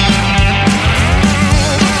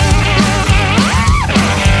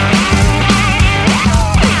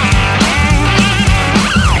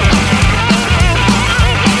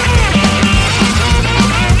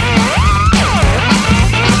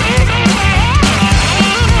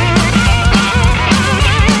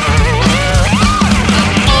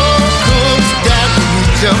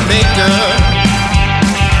 Jamaica.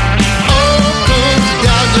 Oh, comes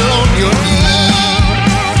down on your knees.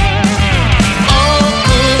 Oh,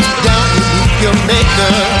 comes down to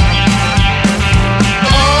Jamaica.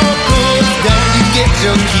 Oh, comes down to get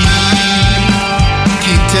your key.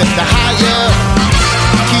 Keep to the higher,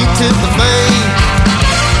 keep to the fame,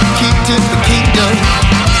 keep to the kingdom,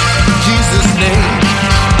 in Jesus' name.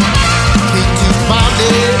 Keep to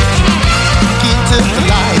bondage, keep to the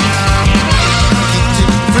light.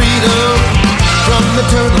 Freedom from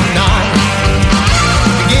eternal night.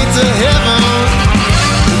 The gates of heaven,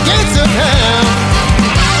 the gates of hell.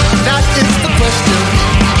 That is the question,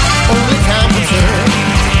 only time will tell.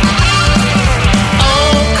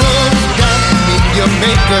 All comes down to meet your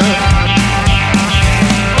maker.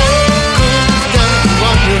 All comes down to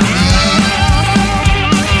on your knees.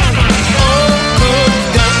 All comes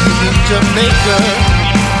down to meet your maker.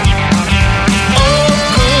 All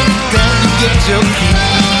comes down to get your key.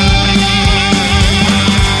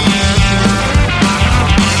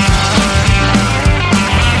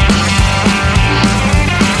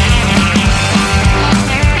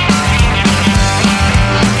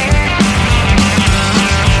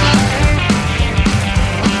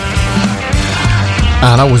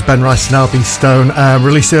 And that was Ben Rice and Albie Stone,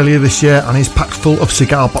 released earlier this year, and he's packed full of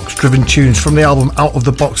cigar box driven tunes from the album Out of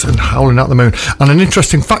the Box and Howling at the Moon. And an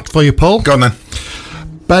interesting fact for you, Paul. Go on then.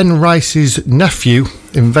 Ben Rice's nephew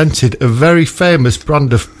invented a very famous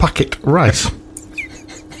brand of packet rice.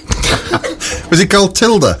 Was it called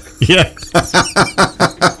Tilda? Yeah.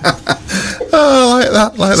 Oh,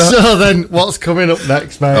 like that. So then, what's coming up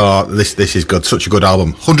next, mate? Oh, this is good. Such a good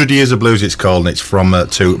album. 100 Years of Blues, it's called, and it's from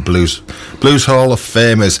two Blues Hall of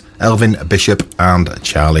Famers, Elvin Bishop and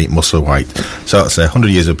Charlie Musselwhite. So it's 100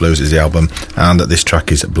 Years of Blues is the album, and this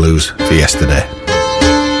track is Blues for Yesterday.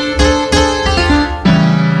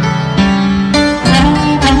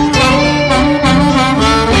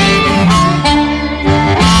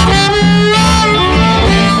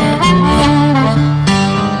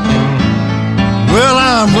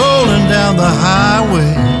 The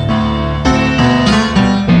highway,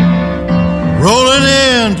 rolling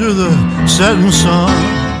into the setting sun.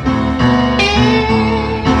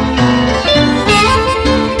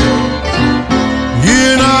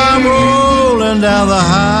 You know I'm rolling down the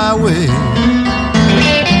highway,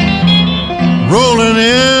 rolling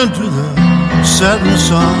into the setting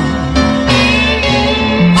sun.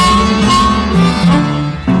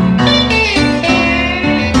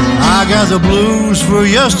 I got the blues for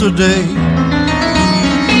yesterday.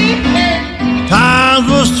 Times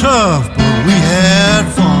was tough, but we had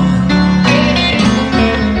fun.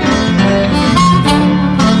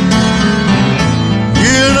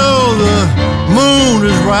 You know the moon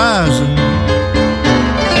is rising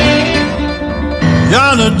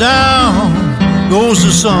yonder down goes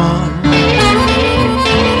the sun.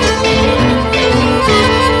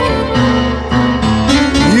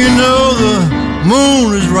 You know the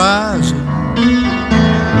moon is rising.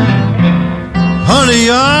 Honey,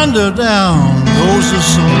 yonder down goes the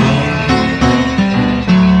sun.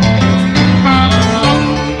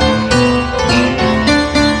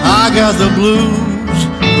 I got the blues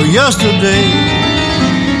for yesterday.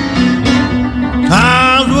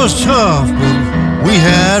 Times was tough, but we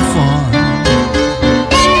had fun.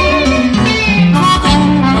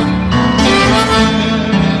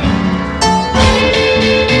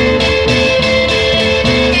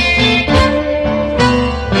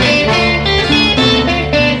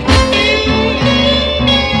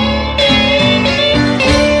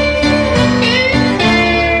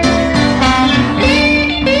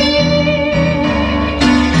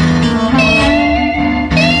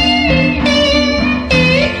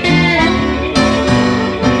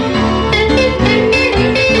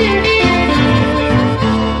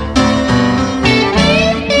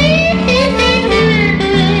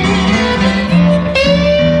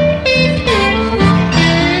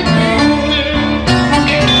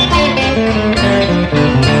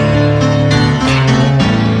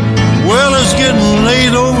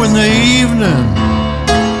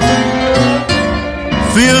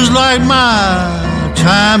 Feels like my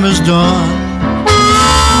time is done.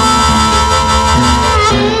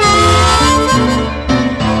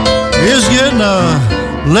 It's getting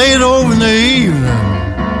late over in the evening.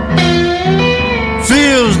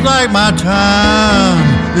 Feels like my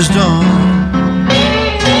time is done.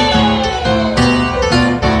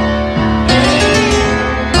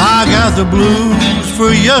 I got the blues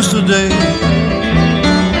for yesterday.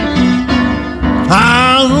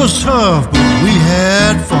 Times was tough, but we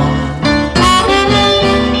had fun.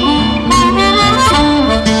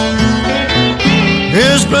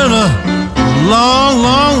 It's been a long,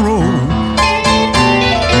 long road.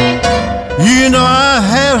 You know I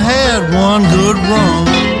have had one good run.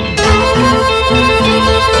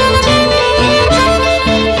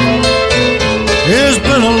 It's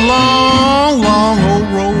been a long, long old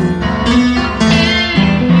road.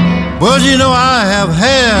 But you know I have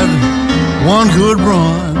had one good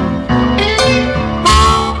run.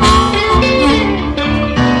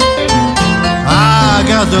 I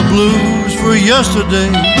got the blues for yesterday.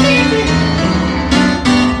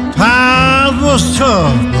 Times was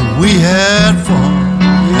tough, but we had fun.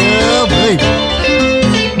 Yeah, baby.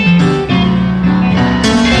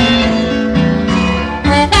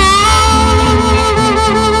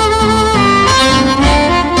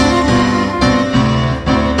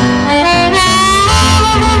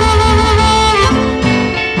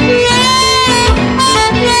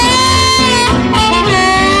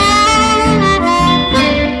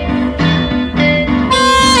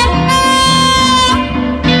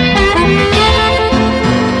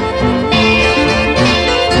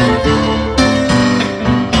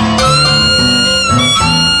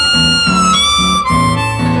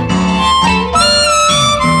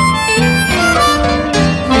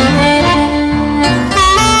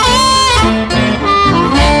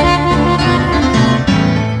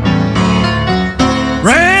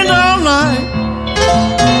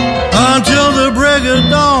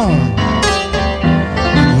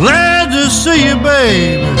 See you,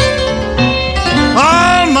 baby.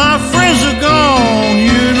 All my friends are gone.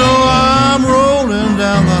 You know I'm rolling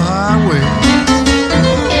down the highway,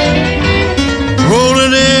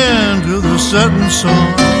 rolling into the setting sun.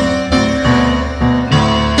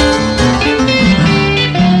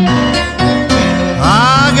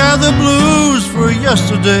 I got the blues for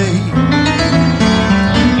yesterday.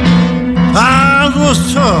 Times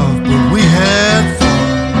was tough, but we had fun.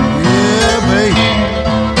 Yeah, baby.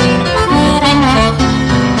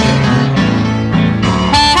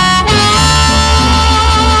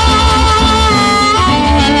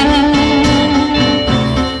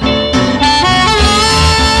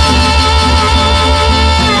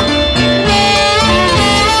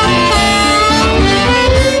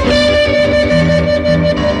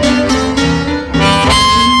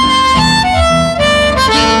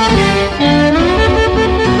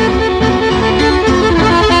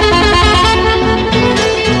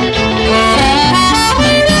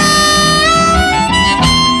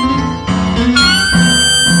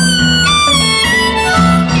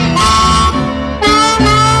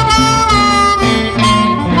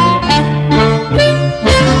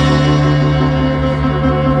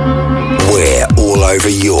 Over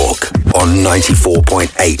York on 94.8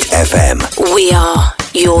 FM. We are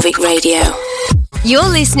Jorvik Radio. You're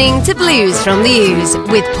listening to Blues from the Ooze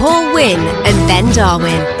with Paul Wynn and Ben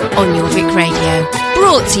Darwin on Jorvik Radio.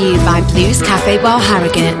 Brought to you by Blues Cafe Bar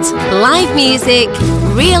Harrogate. Live music,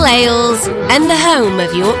 real ales, and the home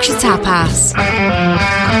of Yorkshire tapas.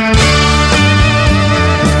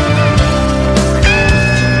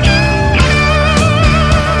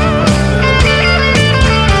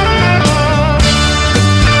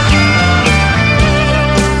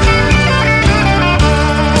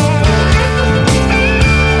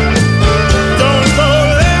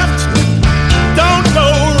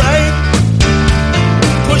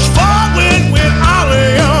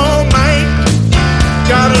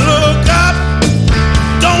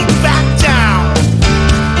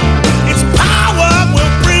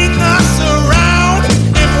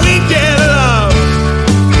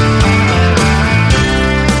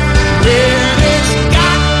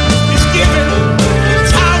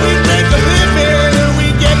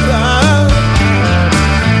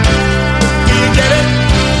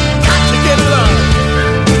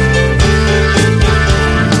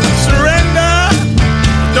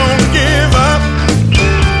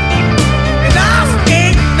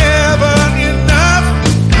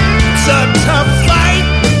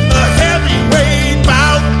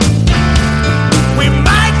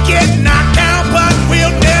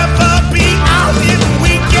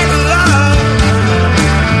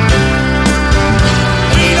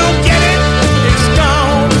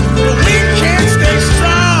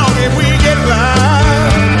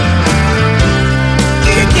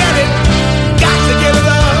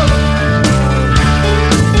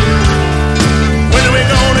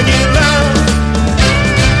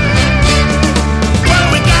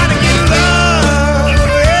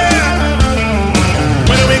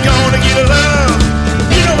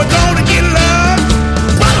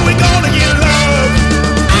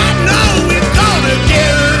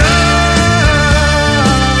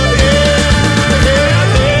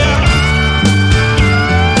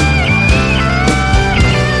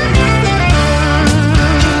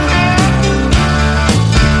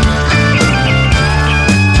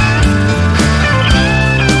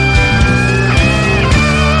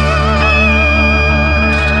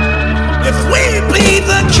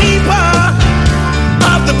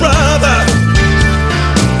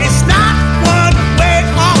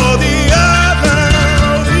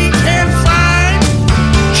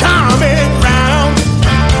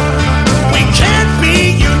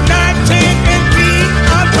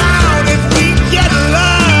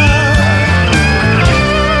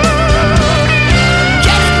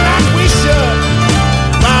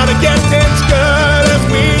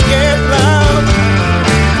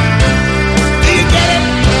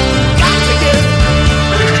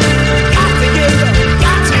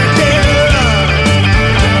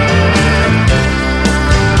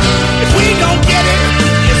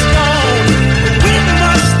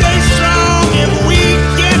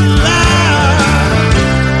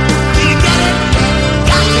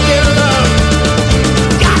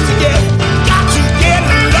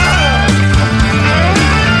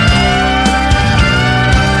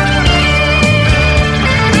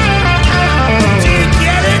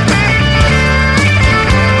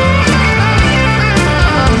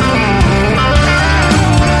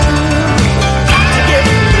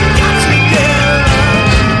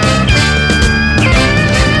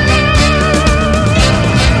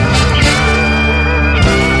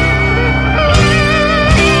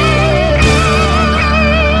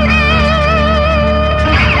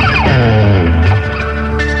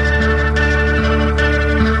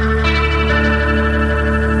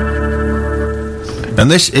 And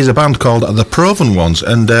this is a band called The Proven Ones,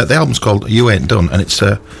 and the album's called You Ain't Done, and it's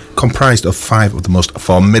comprised of 5 of the most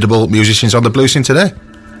formidable musicians on the blues scene today.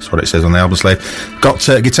 That's what it says on the album sleeve. Got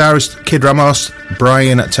guitarist Kid Ramos,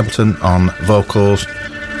 Brian Templeton on vocals,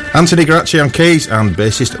 Anthony Garacci on keys, and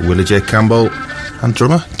bassist Willie J. Campbell, and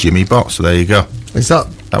drummer Jimmy Bott. So there you go. Is that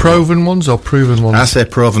Proven Ones or Proven Ones? I say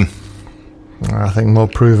Proven. I think more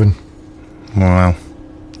Proven. Well,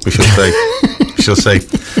 we shall see. We shall see.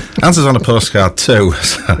 Answers on a postcard too.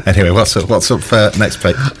 So anyway, what's up for next,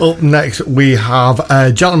 Pete? Up next, we have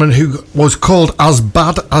a gentleman who was called As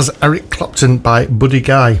Bad as Eric Clapton by Buddy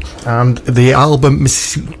Guy, and the album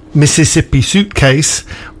Mississippi Suitcase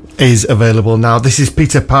is available now. This is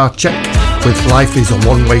Peter Parchek with Life is a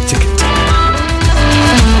One-Way Ticket.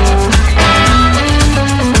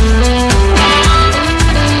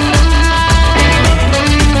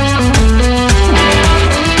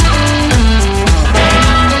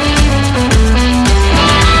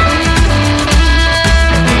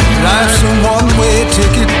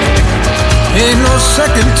 Ain't no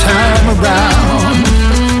second time around.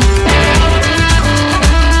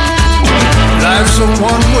 Life's a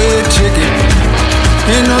one-way ticket.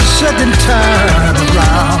 ain't no second time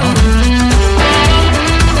around.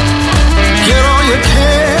 Get all you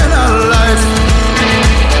can out of life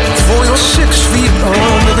before you're 6 feet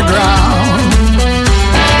under the ground.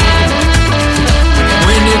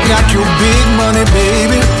 When you got your big money,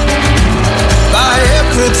 baby, buy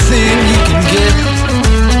everything you can get.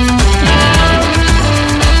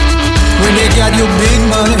 When you got your big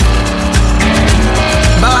money,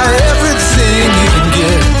 buy everything you can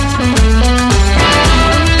get.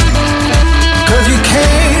 'Cause you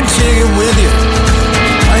can't take it with you.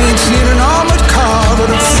 I ain't seen an armored car but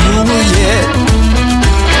a funeral yet.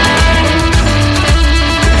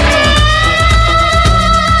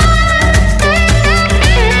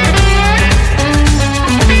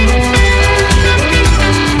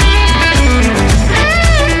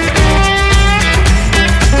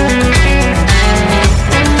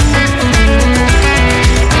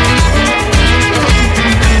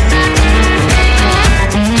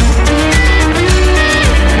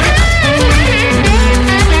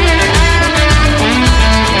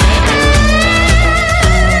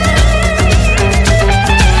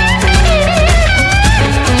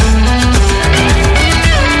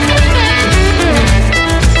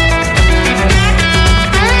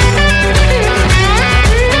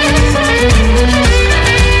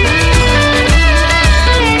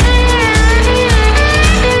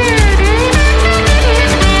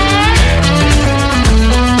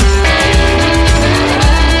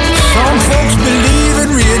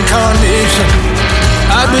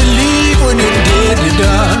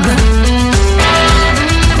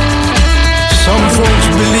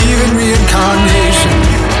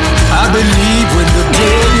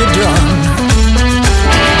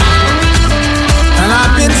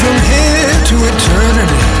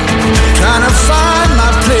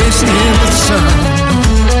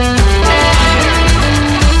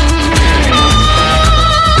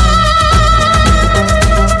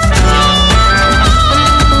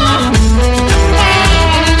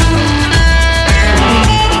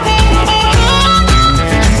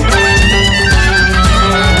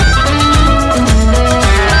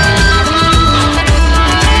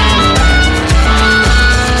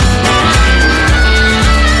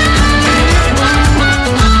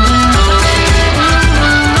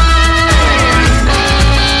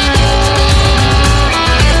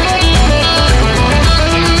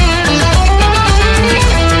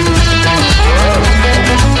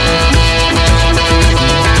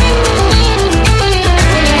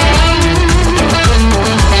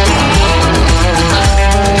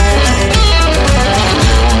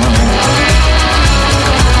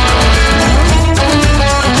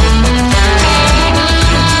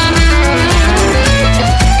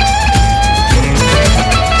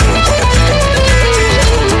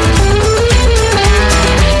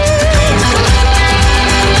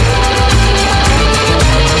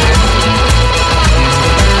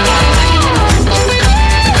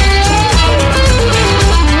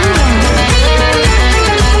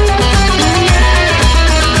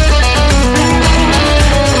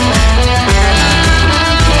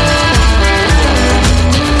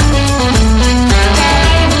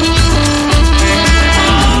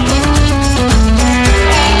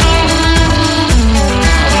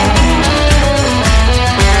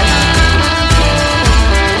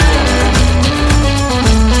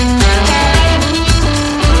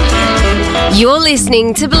 You're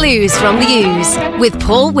listening to Blues from the Ooze with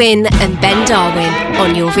Paul Wynn and Ben Darwin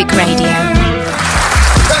on Your Vic Radio.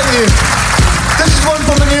 Thank you. This is one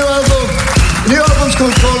from the new album. The new album's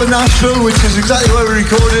called Call in Nashville, which is exactly where we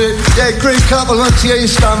recorded it. Yeah, great compliment to you,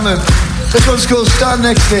 Stanman. This one's called Stand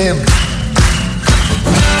Next to Him.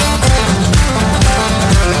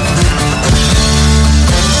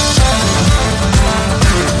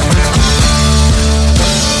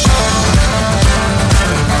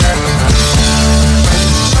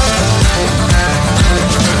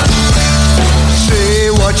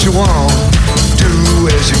 What you want, do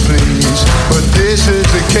as you please, but this is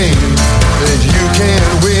the game that you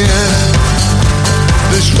can't win.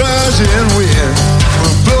 This rising wind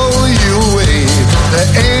will blow you away.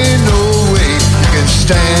 There ain't no way you can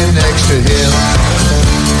stand next to him.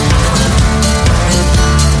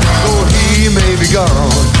 Though he may be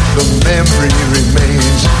gone, the memory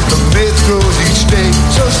remains. The myth grows each day,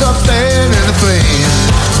 so stop fanning the flames.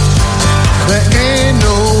 There ain't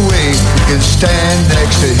no way you can stand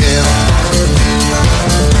next to him.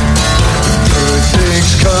 Good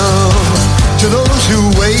things come to those who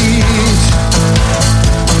wait.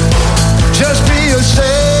 Just be yourself,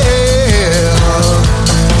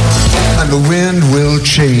 and the wind will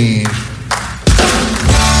change.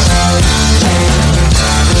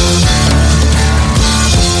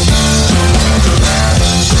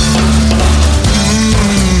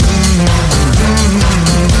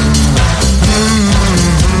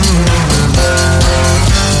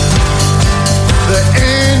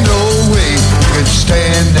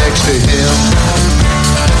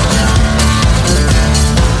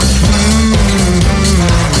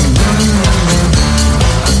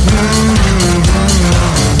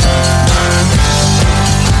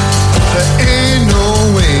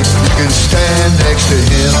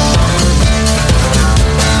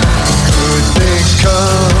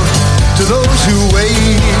 those who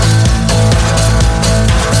wait.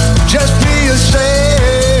 Just be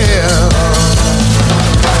yourself,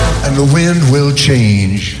 and the wind will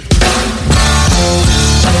change.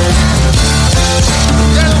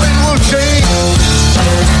 Yeah, the wind will change.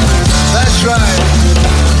 That's right.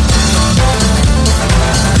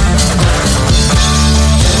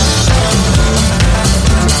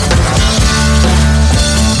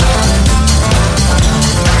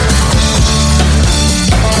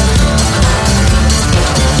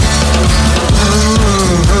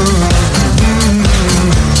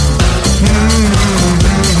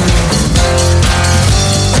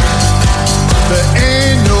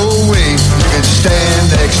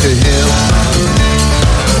 Stand next to him.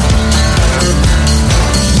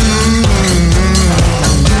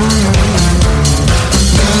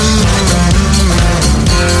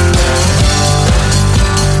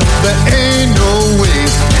 There ain't no way you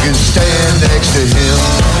can stand next to him.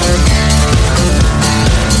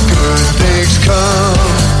 Good things come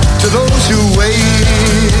to those who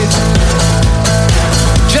wait.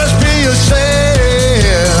 Just be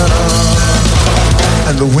yourself,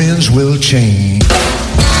 and the winds will change.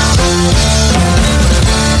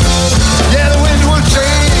 Yeah, the wind will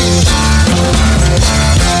change.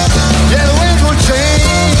 Yeah, the wind will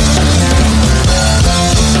change.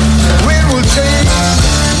 The wind will change.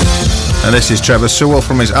 And this is Trevor Sewell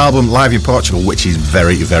from his album Live in Portugal, which is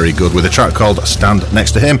very, very good, with a track called Stand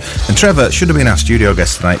Next to Him. And Trevor should have been our studio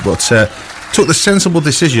guest tonight, but took the sensible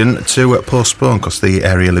decision to postpone because the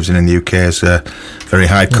area he lives in the UK has very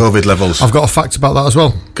high COVID levels. I've got a fact about that as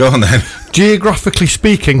well. Go on then. Geographically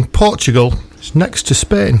speaking, Portugal is next to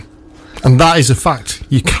Spain. And that is a fact.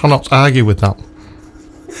 You cannot argue with that.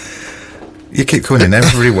 You keep coming in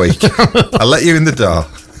every week. I'll let you in the door.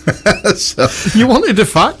 So, you wanted a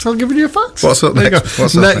fact? I'll give you a fact. What's up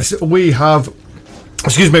next? Next, we have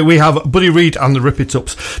Buddy Reed and the Rip It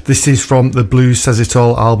Ups. This is from the Blues Says It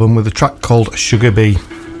All album with a track called Sugar Bee.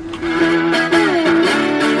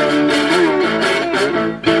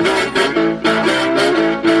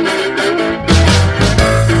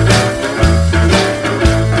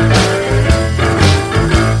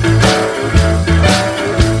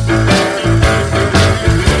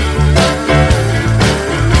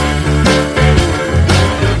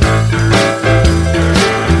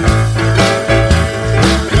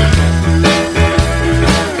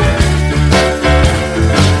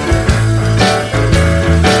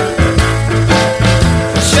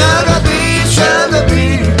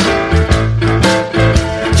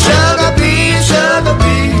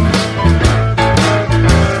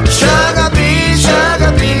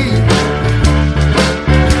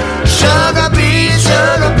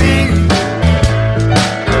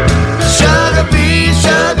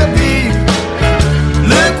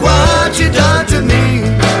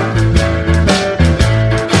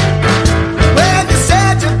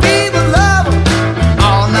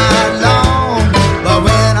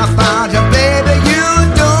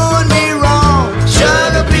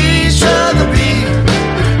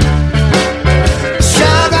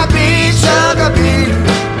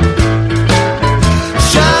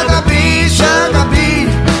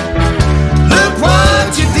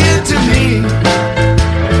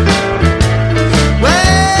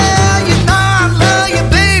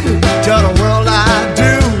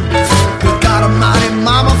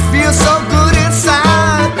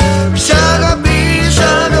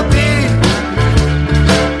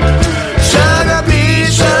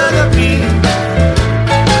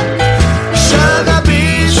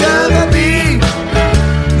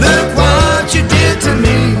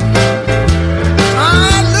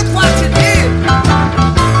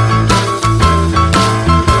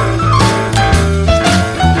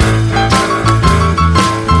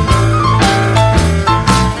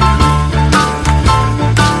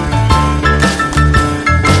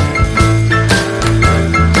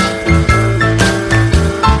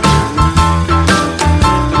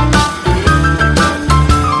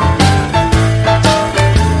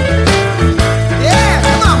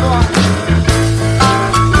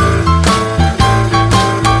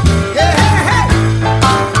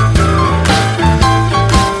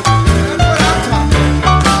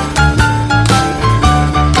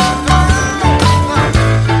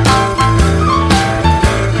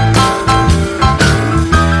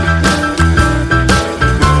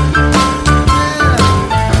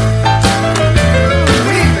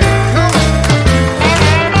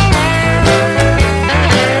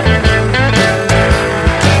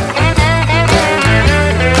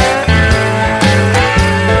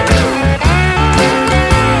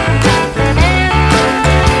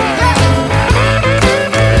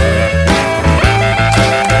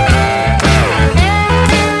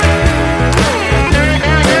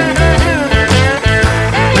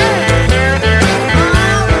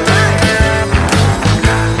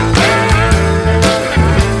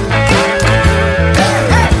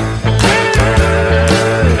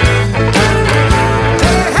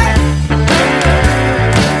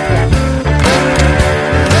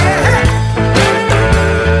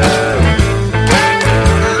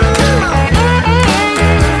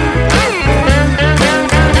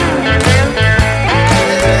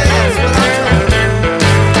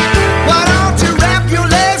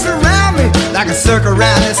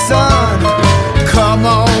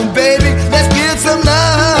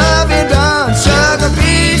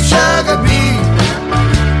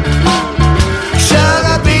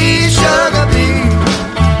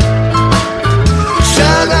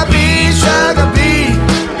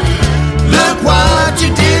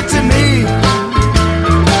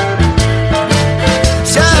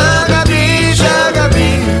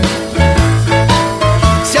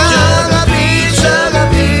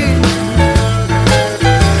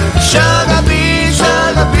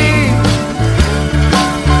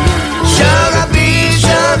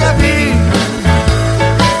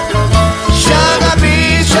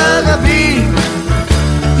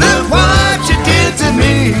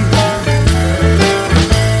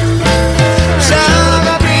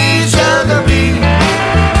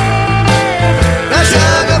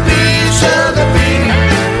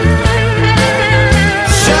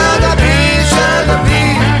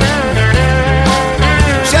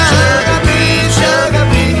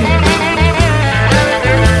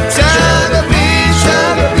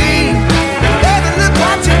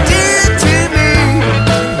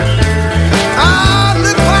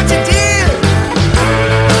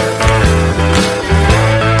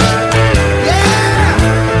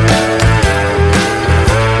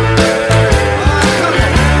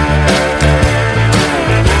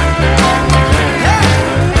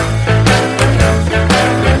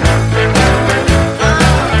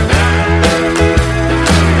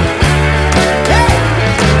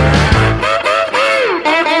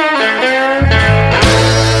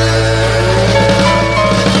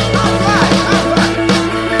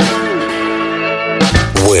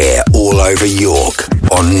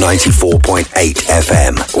 94.8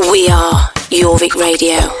 FM. We are Jorvik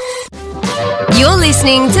Radio. You're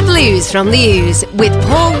listening to Blues from the Ooze with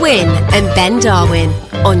Paul Wynn and Ben Darwin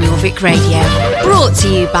on Jorvik Radio. Brought to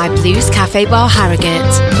you by Blues Cafe Bar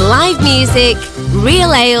Harrogate. Live music,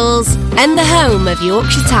 real ales, and the home of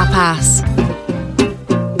Yorkshire Tapas.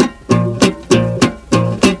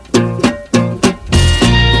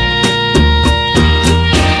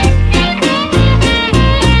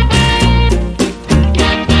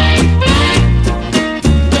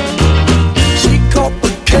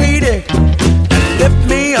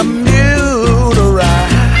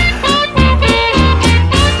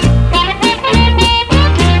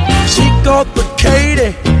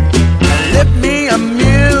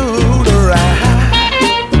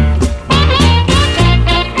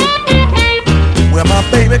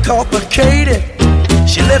 Complicated.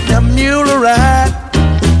 She left me a mule to ride.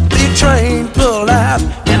 The train pulled out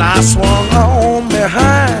and I swung on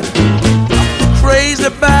behind. I'm crazy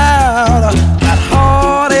about that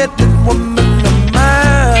hard-headed woman of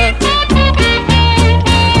mine.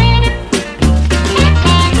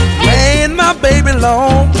 Laying my baby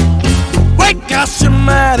long. Wake up, she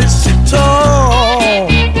mighty, she tall.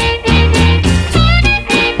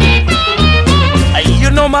 You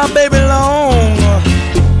know my baby long.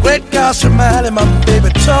 Great God, somebody, my baby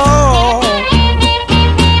tall.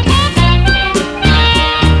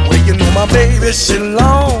 Well, you know my baby, she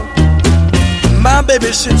long. My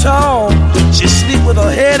baby, she tall. She sleep with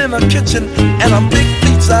her head in the kitchen and her big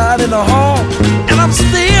feet out in the hall. And I'm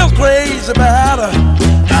still crazy about her,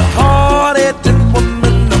 that hard-headed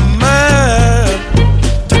woman of mine.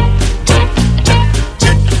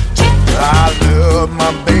 I love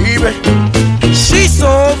my baby, she's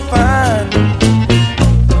so fine.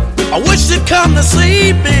 I wish she'd come to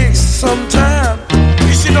see me sometime.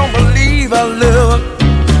 If she don't believe I love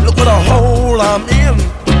her, look what a hole I'm in.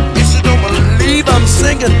 If she don't believe I'm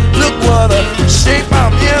singing, look what a shape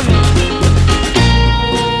I'm in.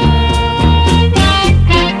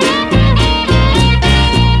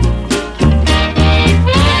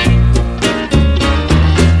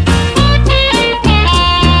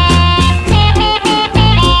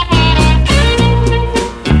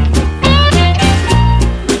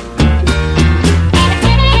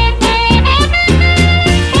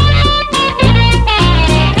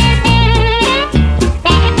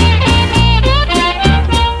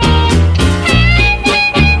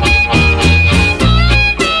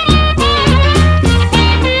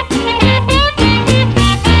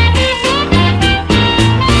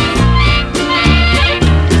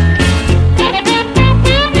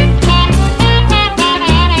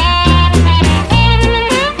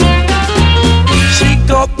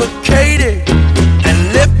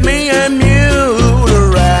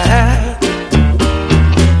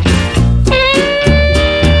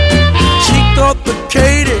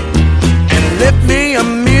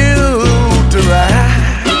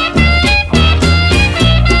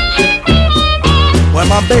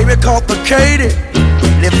 Baby complicated,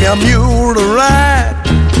 left me a mule to ride.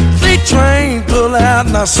 The train pulled out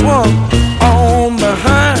and I swung on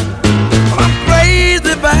behind. I'm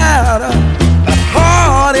crazy about her, that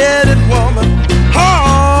hard-headed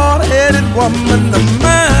woman of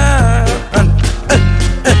mine.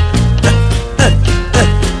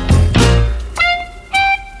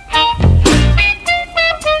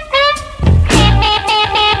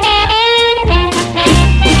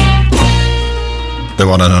 The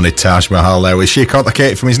one and only Taj Mahal there with She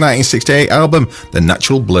Complicated from his 1968 album, The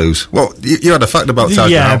Natural Blues. Well, you had a fact about Taj Mahal.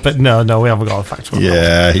 Yeah, but no, we haven't got a fact about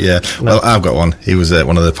that. Yeah. No. Well, I've got one. He was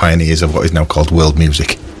one of the pioneers of what is now called world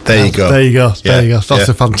music. There you go. There you go. That's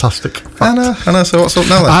a fantastic fact. I know. So what's up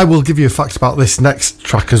now then? I will give you a fact about this next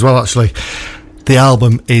track as well, actually. The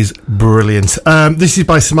album is brilliant. This is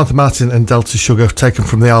by Samantha Martin and Delta Sugar, taken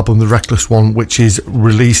from the album The Reckless One, which is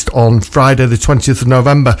released on Friday the 20th of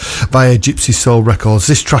November via Gypsy Soul Records.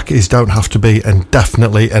 This track is Don't Have to Be, and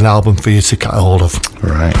definitely an album for you to get a hold of.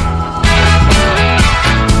 Right.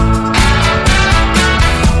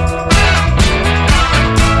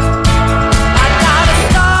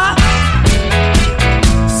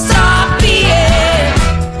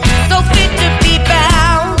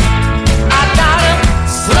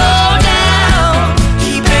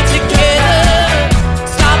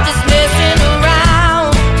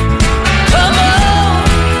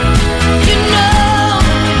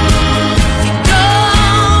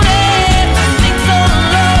 Don't ever think so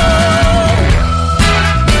low.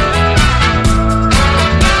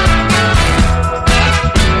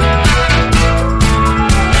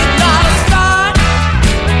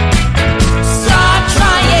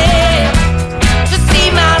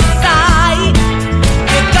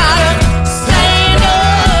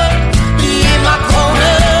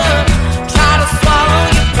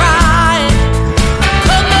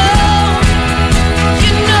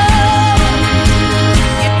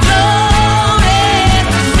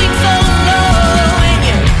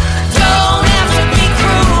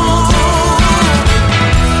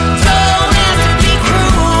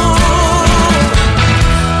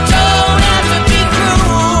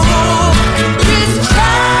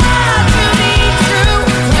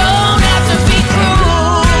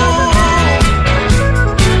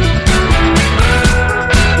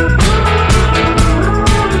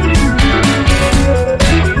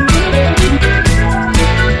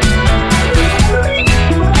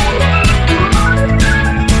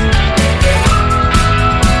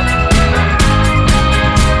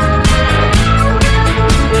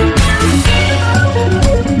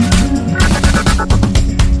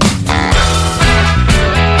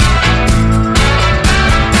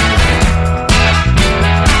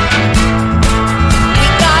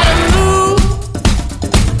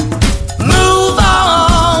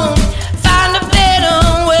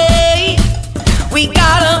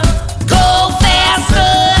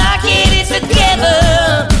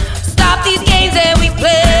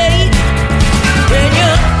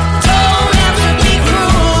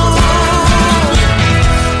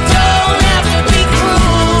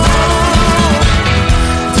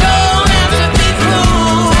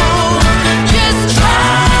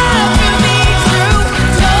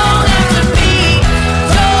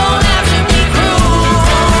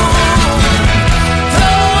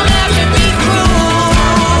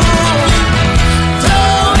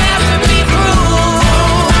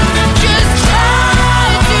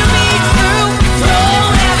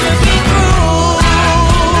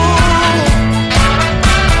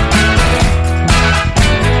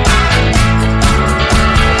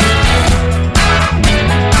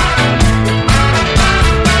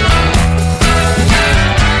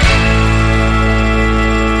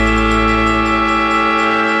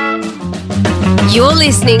 You're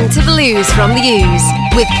listening to Blues from the Ooze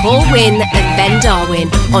with Paul Wynn and Ben Darwin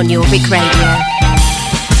on your Vic Radio.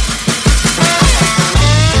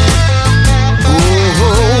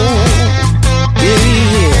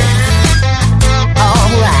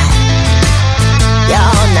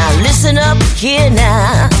 Listen up here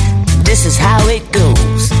now, this is how it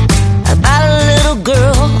goes. About a little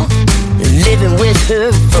girl living with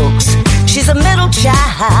her folks. She's a middle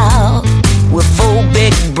child with 4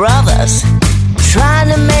 big brothers, trying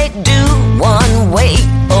to make do one way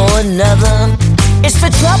or another. It's the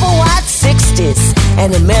trouble-white 60s,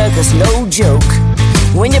 and America's no joke.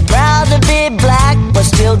 When you're proud to be black, but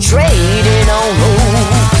still trading on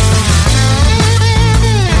hope.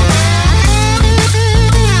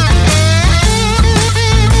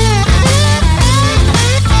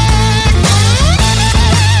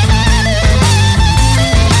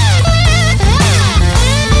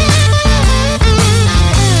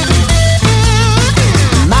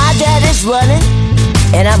 Running,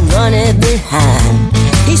 and I'm running behind.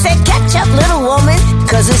 He said, catch up, little woman,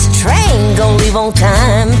 cause this train gon' leave on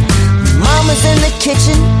time. Mama's in the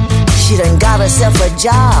kitchen, she done got herself a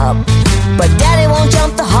job, but daddy won't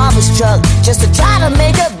jump the harvest truck just to try to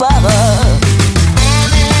make a butter.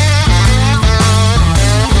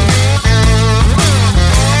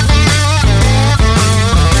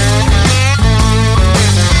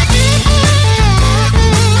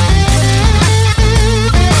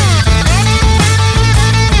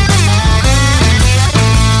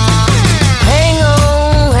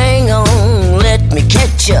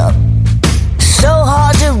 Up. So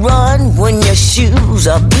hard to run when your shoes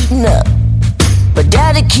are beaten up, but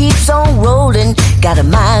daddy keeps on rolling, got a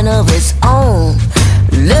mind of his own.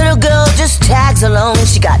 Little girl just tags along,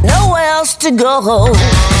 she got nowhere else to go.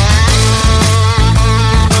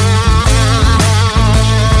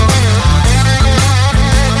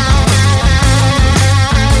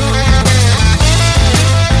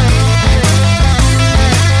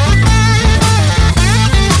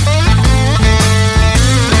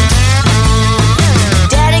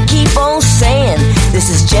 This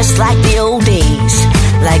is just like the old days,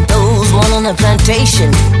 like those one on the plantation.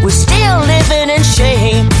 We're still living in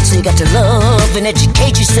shame, so you got to love and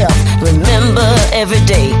educate yourself. Remember every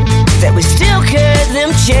day that we still carry them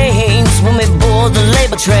chains when we board the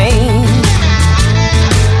labor train.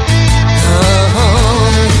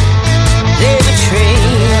 Labor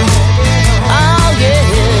train. Oh yeah,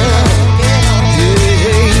 yeah.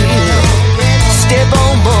 Step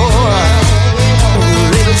on board,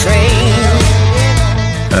 labor train.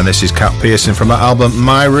 And this is Cat Pearson from that album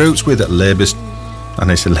My Roots with Labour's, and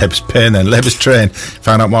it's Labour's Pain then, Labour's Train.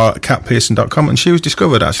 Found out more at catpearson.com, and she was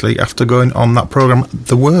discovered actually after going on that programme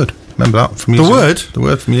The Word. Remember that from years ago? The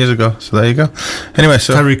Word from years ago. So there you go. Anyway,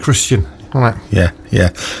 so Terry Christian. All right. Yeah.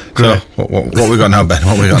 So what we got now, Ben?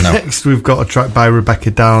 What we got now? Next, we've got a track by Rebecca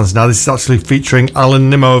Downs. Now, this is actually featuring Alan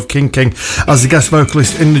Nimmo of King King as the guest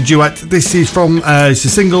vocalist in the duet. This is from it's a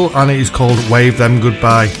single, and it is called Wave Them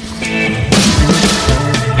Goodbye.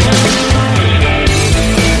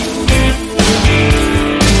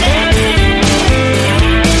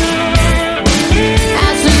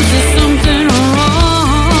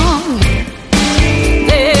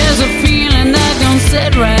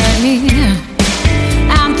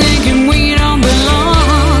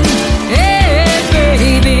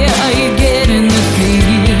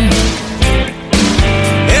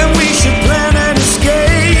 And we should plan an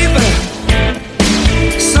escape.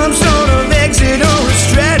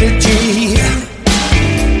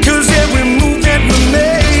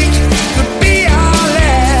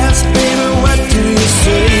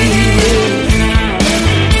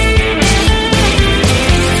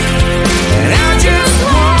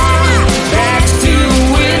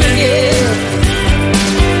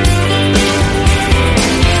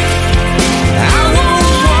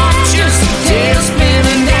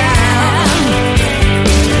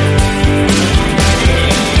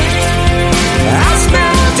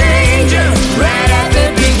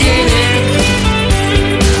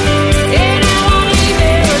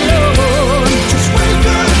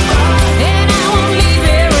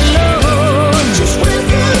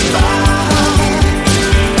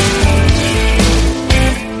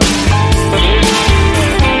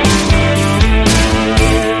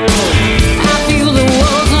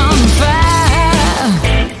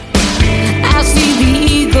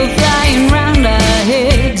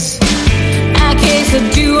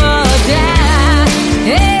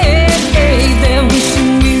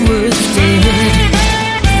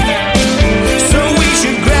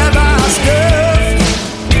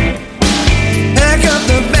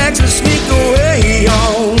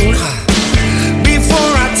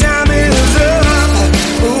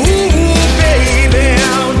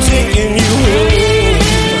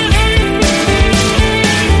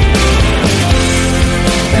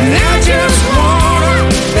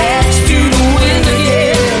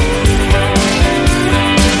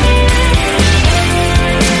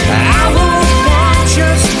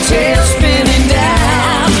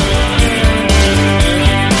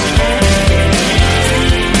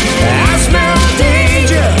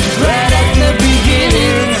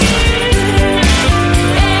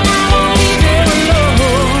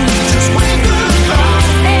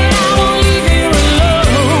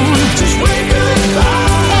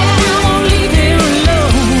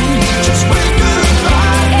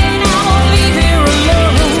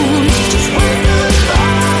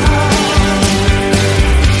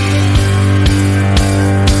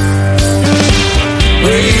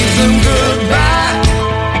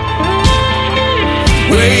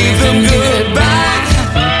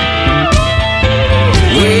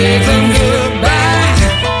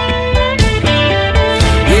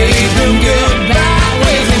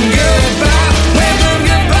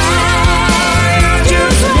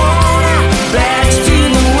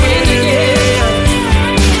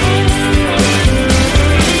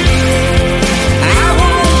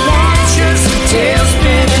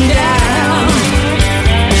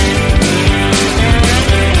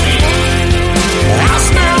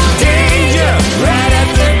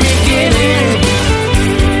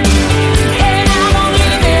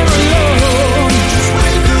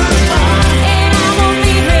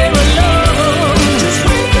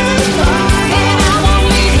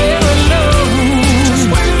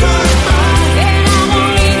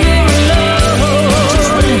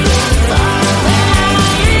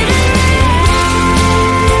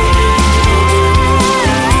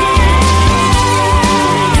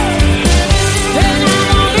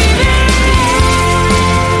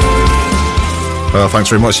 Well, thanks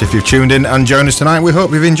very much if you've tuned in and joined us tonight. We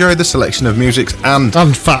hope you've enjoyed the selection of music and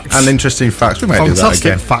facts and interesting facts. We might do that Fantastic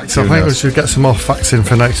again. facts. I think we should get some more facts in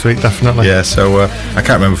for next week, definitely. Yeah, so I can't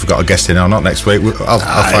remember if we've got a guest in or not next week. I'll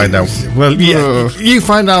find out. Well, yeah, you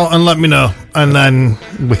find out and let me know, and then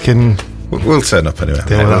we can... We'll turn up anyway.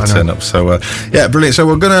 We'll turn up. So, yeah, brilliant. So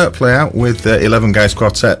we're going to play out with 11 Guys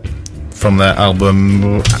Quartet from their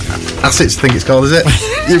album Assets, I think it's called, is it?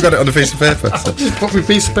 You've got it on a piece of paper. So. Just put my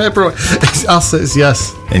piece of paper on. It's Assets,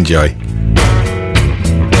 yes. Enjoy.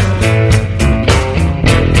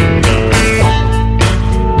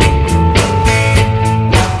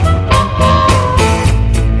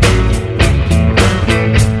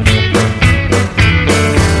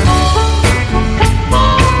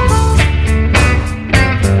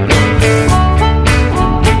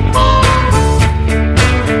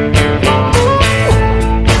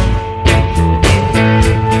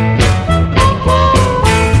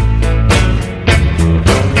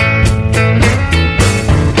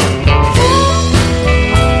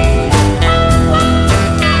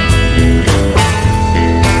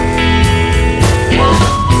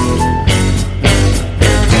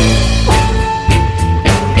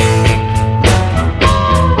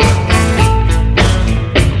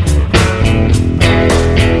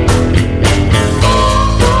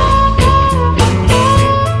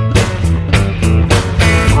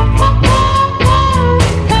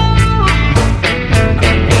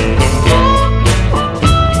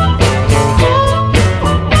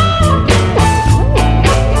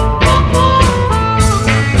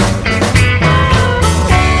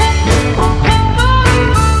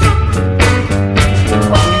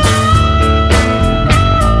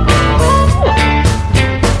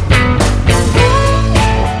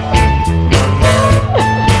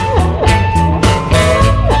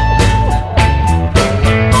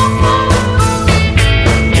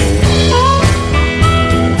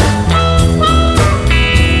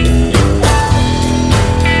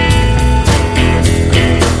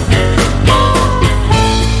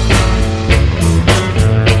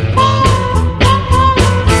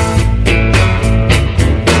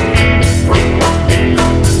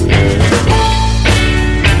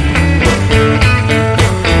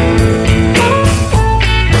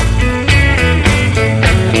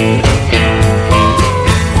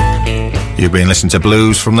 You've been listening to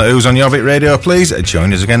Blues from the Ooze on Jorvik Radio. Please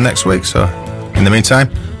join us again next week. So, in the meantime,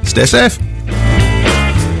 stay safe.